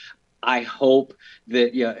for. I hope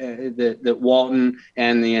that that Walton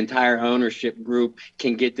and the entire ownership group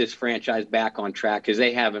can get this franchise back on track because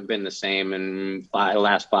they haven't been the same in the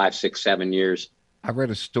last 5, 6, 7 years. I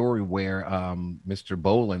read a story where Mr.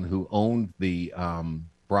 Bolin, who owned the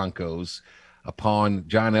Broncos, upon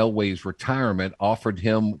John Elway's retirement, offered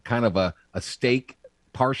him kind of a stake,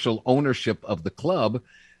 partial ownership of the club.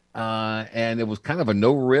 And it was kind of a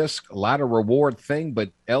no risk, a lot of reward thing,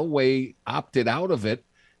 but Elway opted out of it.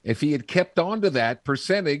 If he had kept on to that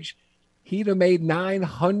percentage, he'd have made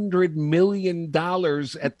 $900 million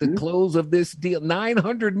at the close of this deal.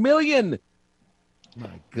 $900 million.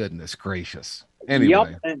 My goodness gracious.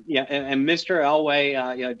 Anyway. Yep. And Mr.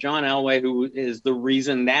 Elway, John Elway, who is the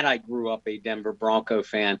reason that I grew up a Denver Bronco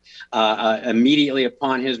fan, immediately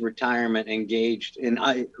upon his retirement engaged in,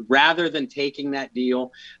 rather than taking that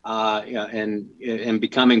deal and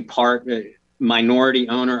becoming minority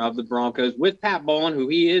owner of the Broncos with Pat Bowlen, who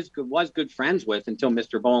he was good friends with until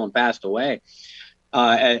Mr. Bowlen passed away.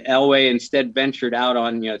 Elway instead ventured out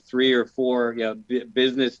on 3 or 4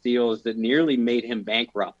 business deals that nearly made him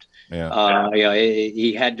bankrupt.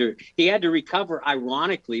 He had to recover,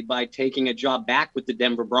 ironically, by taking a job back with the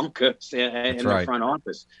Denver Broncos in the front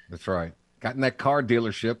office. That's right. Got in that car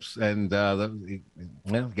dealerships, and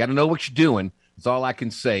got to know what you're doing. That's all I can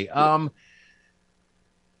say.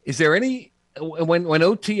 Is there any when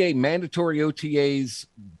mandatory OTAs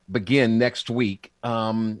begin next week?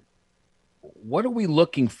 What are we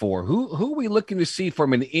looking for? Who are we looking to see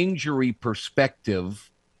from an injury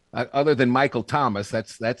perspective, other than Michael Thomas?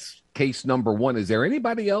 That's case number one. Is there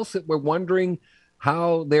anybody else that we're wondering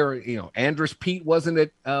how they're, Andrus Peat wasn't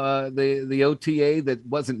at the OTA that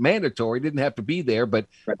wasn't mandatory, didn't have to be there, but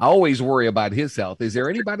I always worry about his health. Is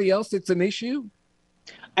there anybody else that's an issue?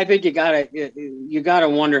 I think you gotta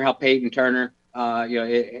wonder how Peyton Turner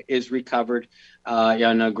is recovered.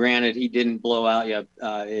 Granted, he didn't blow out.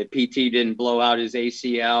 PT didn't blow out his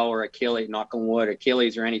ACL or Achilles, knock on wood,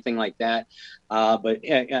 Achilles or anything like that. But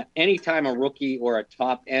anytime a rookie or a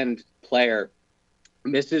top end player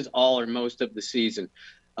misses all or most of the season,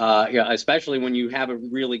 especially when you haven't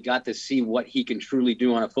really got to see what he can truly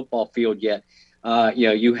do on a football field yet.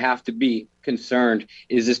 You have to be concerned.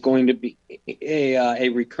 Is this going to be a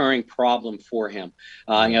recurring problem for him?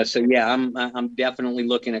 I'm definitely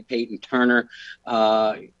looking at Peyton Turner.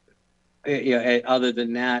 Other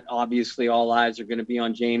than that, obviously all eyes are going to be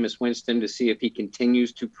on Jameis Winston to see if he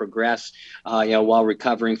continues to progress, while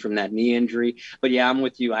recovering from that knee injury. But I'm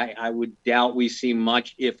with you. I would doubt we see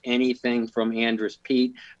much, if anything, from Andrus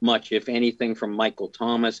Peat, much, if anything, from Michael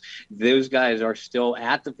Thomas. Those guys are still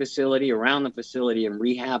at the facility, around the facility, and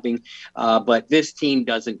rehabbing. But this team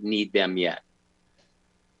doesn't need them yet.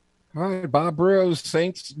 All right, Bob Burrows,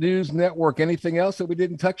 Saints News Network. Anything else that we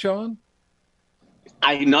didn't touch on?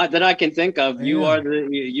 Not that I can think of. You are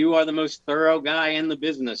the most thorough guy in the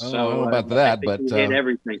business. So I don't know about that, but you hit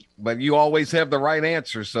everything. But you always have the right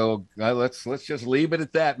answer. So let's just leave it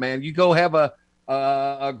at that, man. You go have a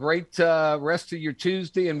great rest of your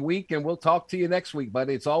Tuesday and week, and we'll talk to you next week. But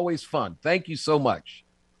it's always fun. Thank you so much.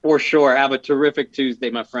 For sure. Have a terrific Tuesday,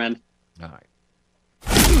 my friend. All right.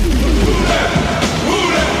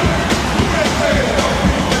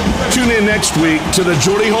 Tune in next week to the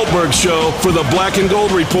Jordy Holtberg Show for the Black and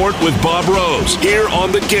Gold Report with Bob Rose here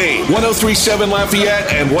on The Game. 103.7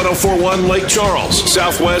 Lafayette and 104.1 Lake Charles,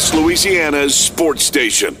 Southwest Louisiana's sports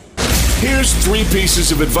station. Here's 3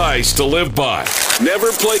 pieces of advice to live by.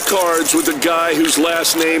 Never play cards with a guy whose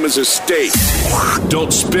last name is a state.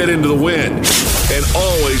 Don't spit into the wind. And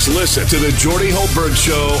always listen to the Jordy Holtberg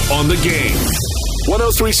Show on The Game.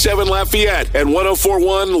 103.7 Lafayette and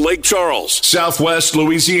 104.1 Lake Charles, Southwest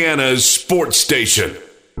Louisiana's sports station.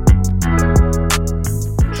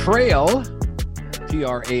 Trail,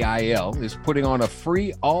 TRAIL, is putting on a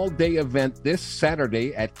free all-day event this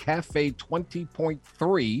Saturday at Cafe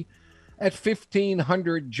 20.3 at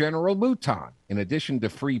 1500 General Mouton. In addition to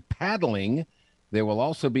free paddling, there will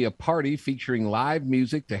also be a party featuring live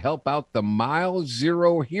music to help out the Mile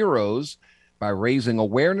Zero Heroes by raising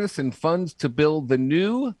awareness and funds to build the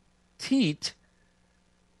new Teat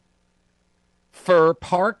Fur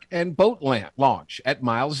Park and Boat launch at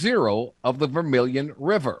Mile Zero of the Vermilion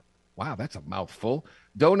River. Wow, that's a mouthful.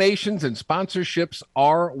 Donations and sponsorships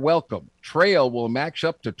are welcome. Trail will match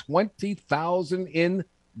up to $20,000 in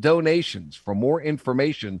donations. For more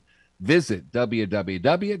information, visit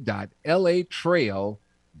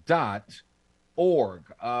www.latrail.org.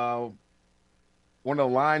 One of the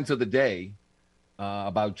lines of the day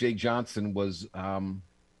about Jay Johnson was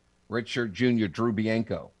Redshirt Jr. Drew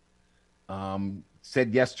Bianco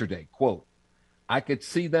said yesterday, quote, "I could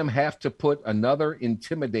see them have to put another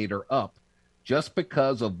intimidator up just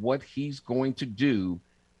because of what he's going to do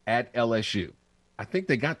at LSU." I think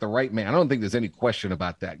they got the right man. I don't think there's any question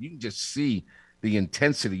about that. You can just see the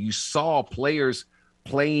intensity. You saw players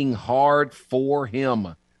playing hard for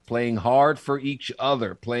him, playing hard for each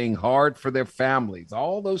other, playing hard for their families,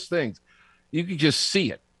 all those things. You could just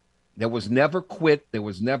see it. There was never quit. There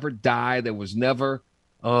was never die. There was never,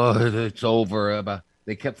 oh, it's over.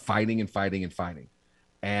 They kept fighting and fighting and fighting.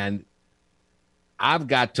 And I've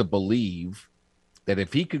got to believe that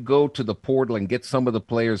if he could go to the portal and get some of the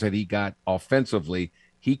players that he got offensively,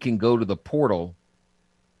 he can go to the portal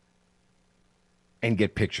and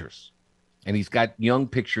get pictures. And he's got young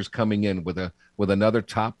pitchers coming in with another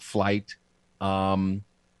top flight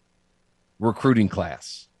recruiting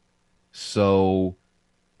class. So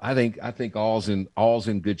I think all's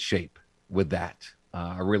in good shape with that.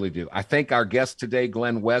 I really do. I thank our guest today,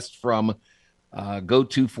 Glenn West from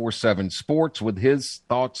Go247 Sports, with his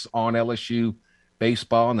thoughts on LSU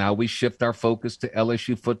baseball. Now we shift our focus to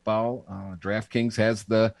LSU football. DraftKings has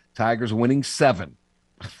the Tigers winning 7.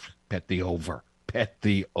 Bet the over.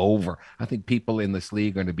 I think people in this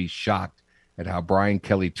league are going to be shocked at how Brian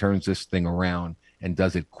Kelly turns this thing around and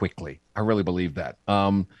does it quickly. I really believe that.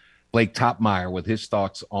 Blake Topmeyer with his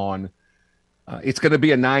thoughts on it's going to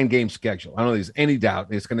be a 9-game schedule. I don't know if there's any doubt.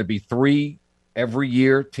 It's going to be 3 every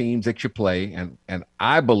year teams that you play, and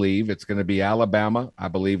I believe it's going to be Alabama. I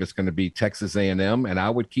believe it's going to be Texas A&M, and I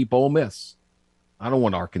would keep Ole Miss. I don't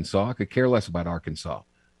want Arkansas. I could care less about Arkansas.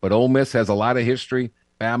 But Ole Miss has a lot of history.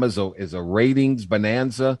 Bama is a ratings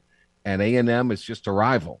bonanza, and A&M is just a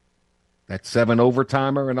rival. That 7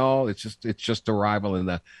 overtimer and all, it's just a rival. And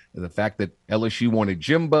the fact that LSU wanted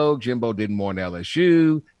Jimbo didn't want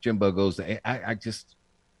LSU. Jimbo goes to I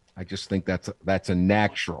just think that's a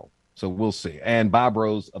natural. So we'll see. And Bob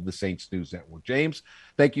Rose of the Saints News Network. James,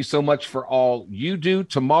 thank you so much for all you do.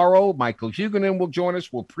 Tomorrow, Michael Huguenin will join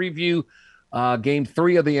us. We'll preview Game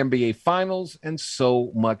 3 of the NBA Finals and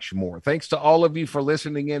so much more. Thanks to all of you for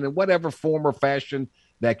listening in whatever form or fashion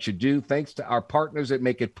that you do. Thanks to our partners that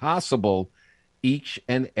make it possible each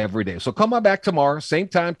and every day. So come on back tomorrow, same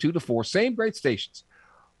time, 2 to 4, same great stations.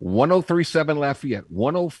 103.7 Lafayette,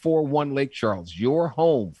 104.1 Lake Charles, your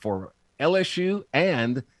home for LSU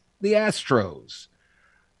and the Astros.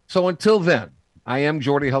 So until then, I am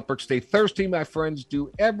Jordy Hultberg. Stay thirsty, my friends.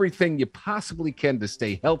 Do everything you possibly can to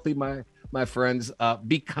stay healthy, my friends.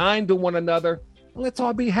 Be kind to one another. Let's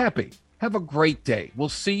all be happy. Have a great day. We'll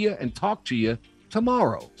see you and talk to you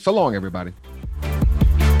tomorrow. So long, everybody.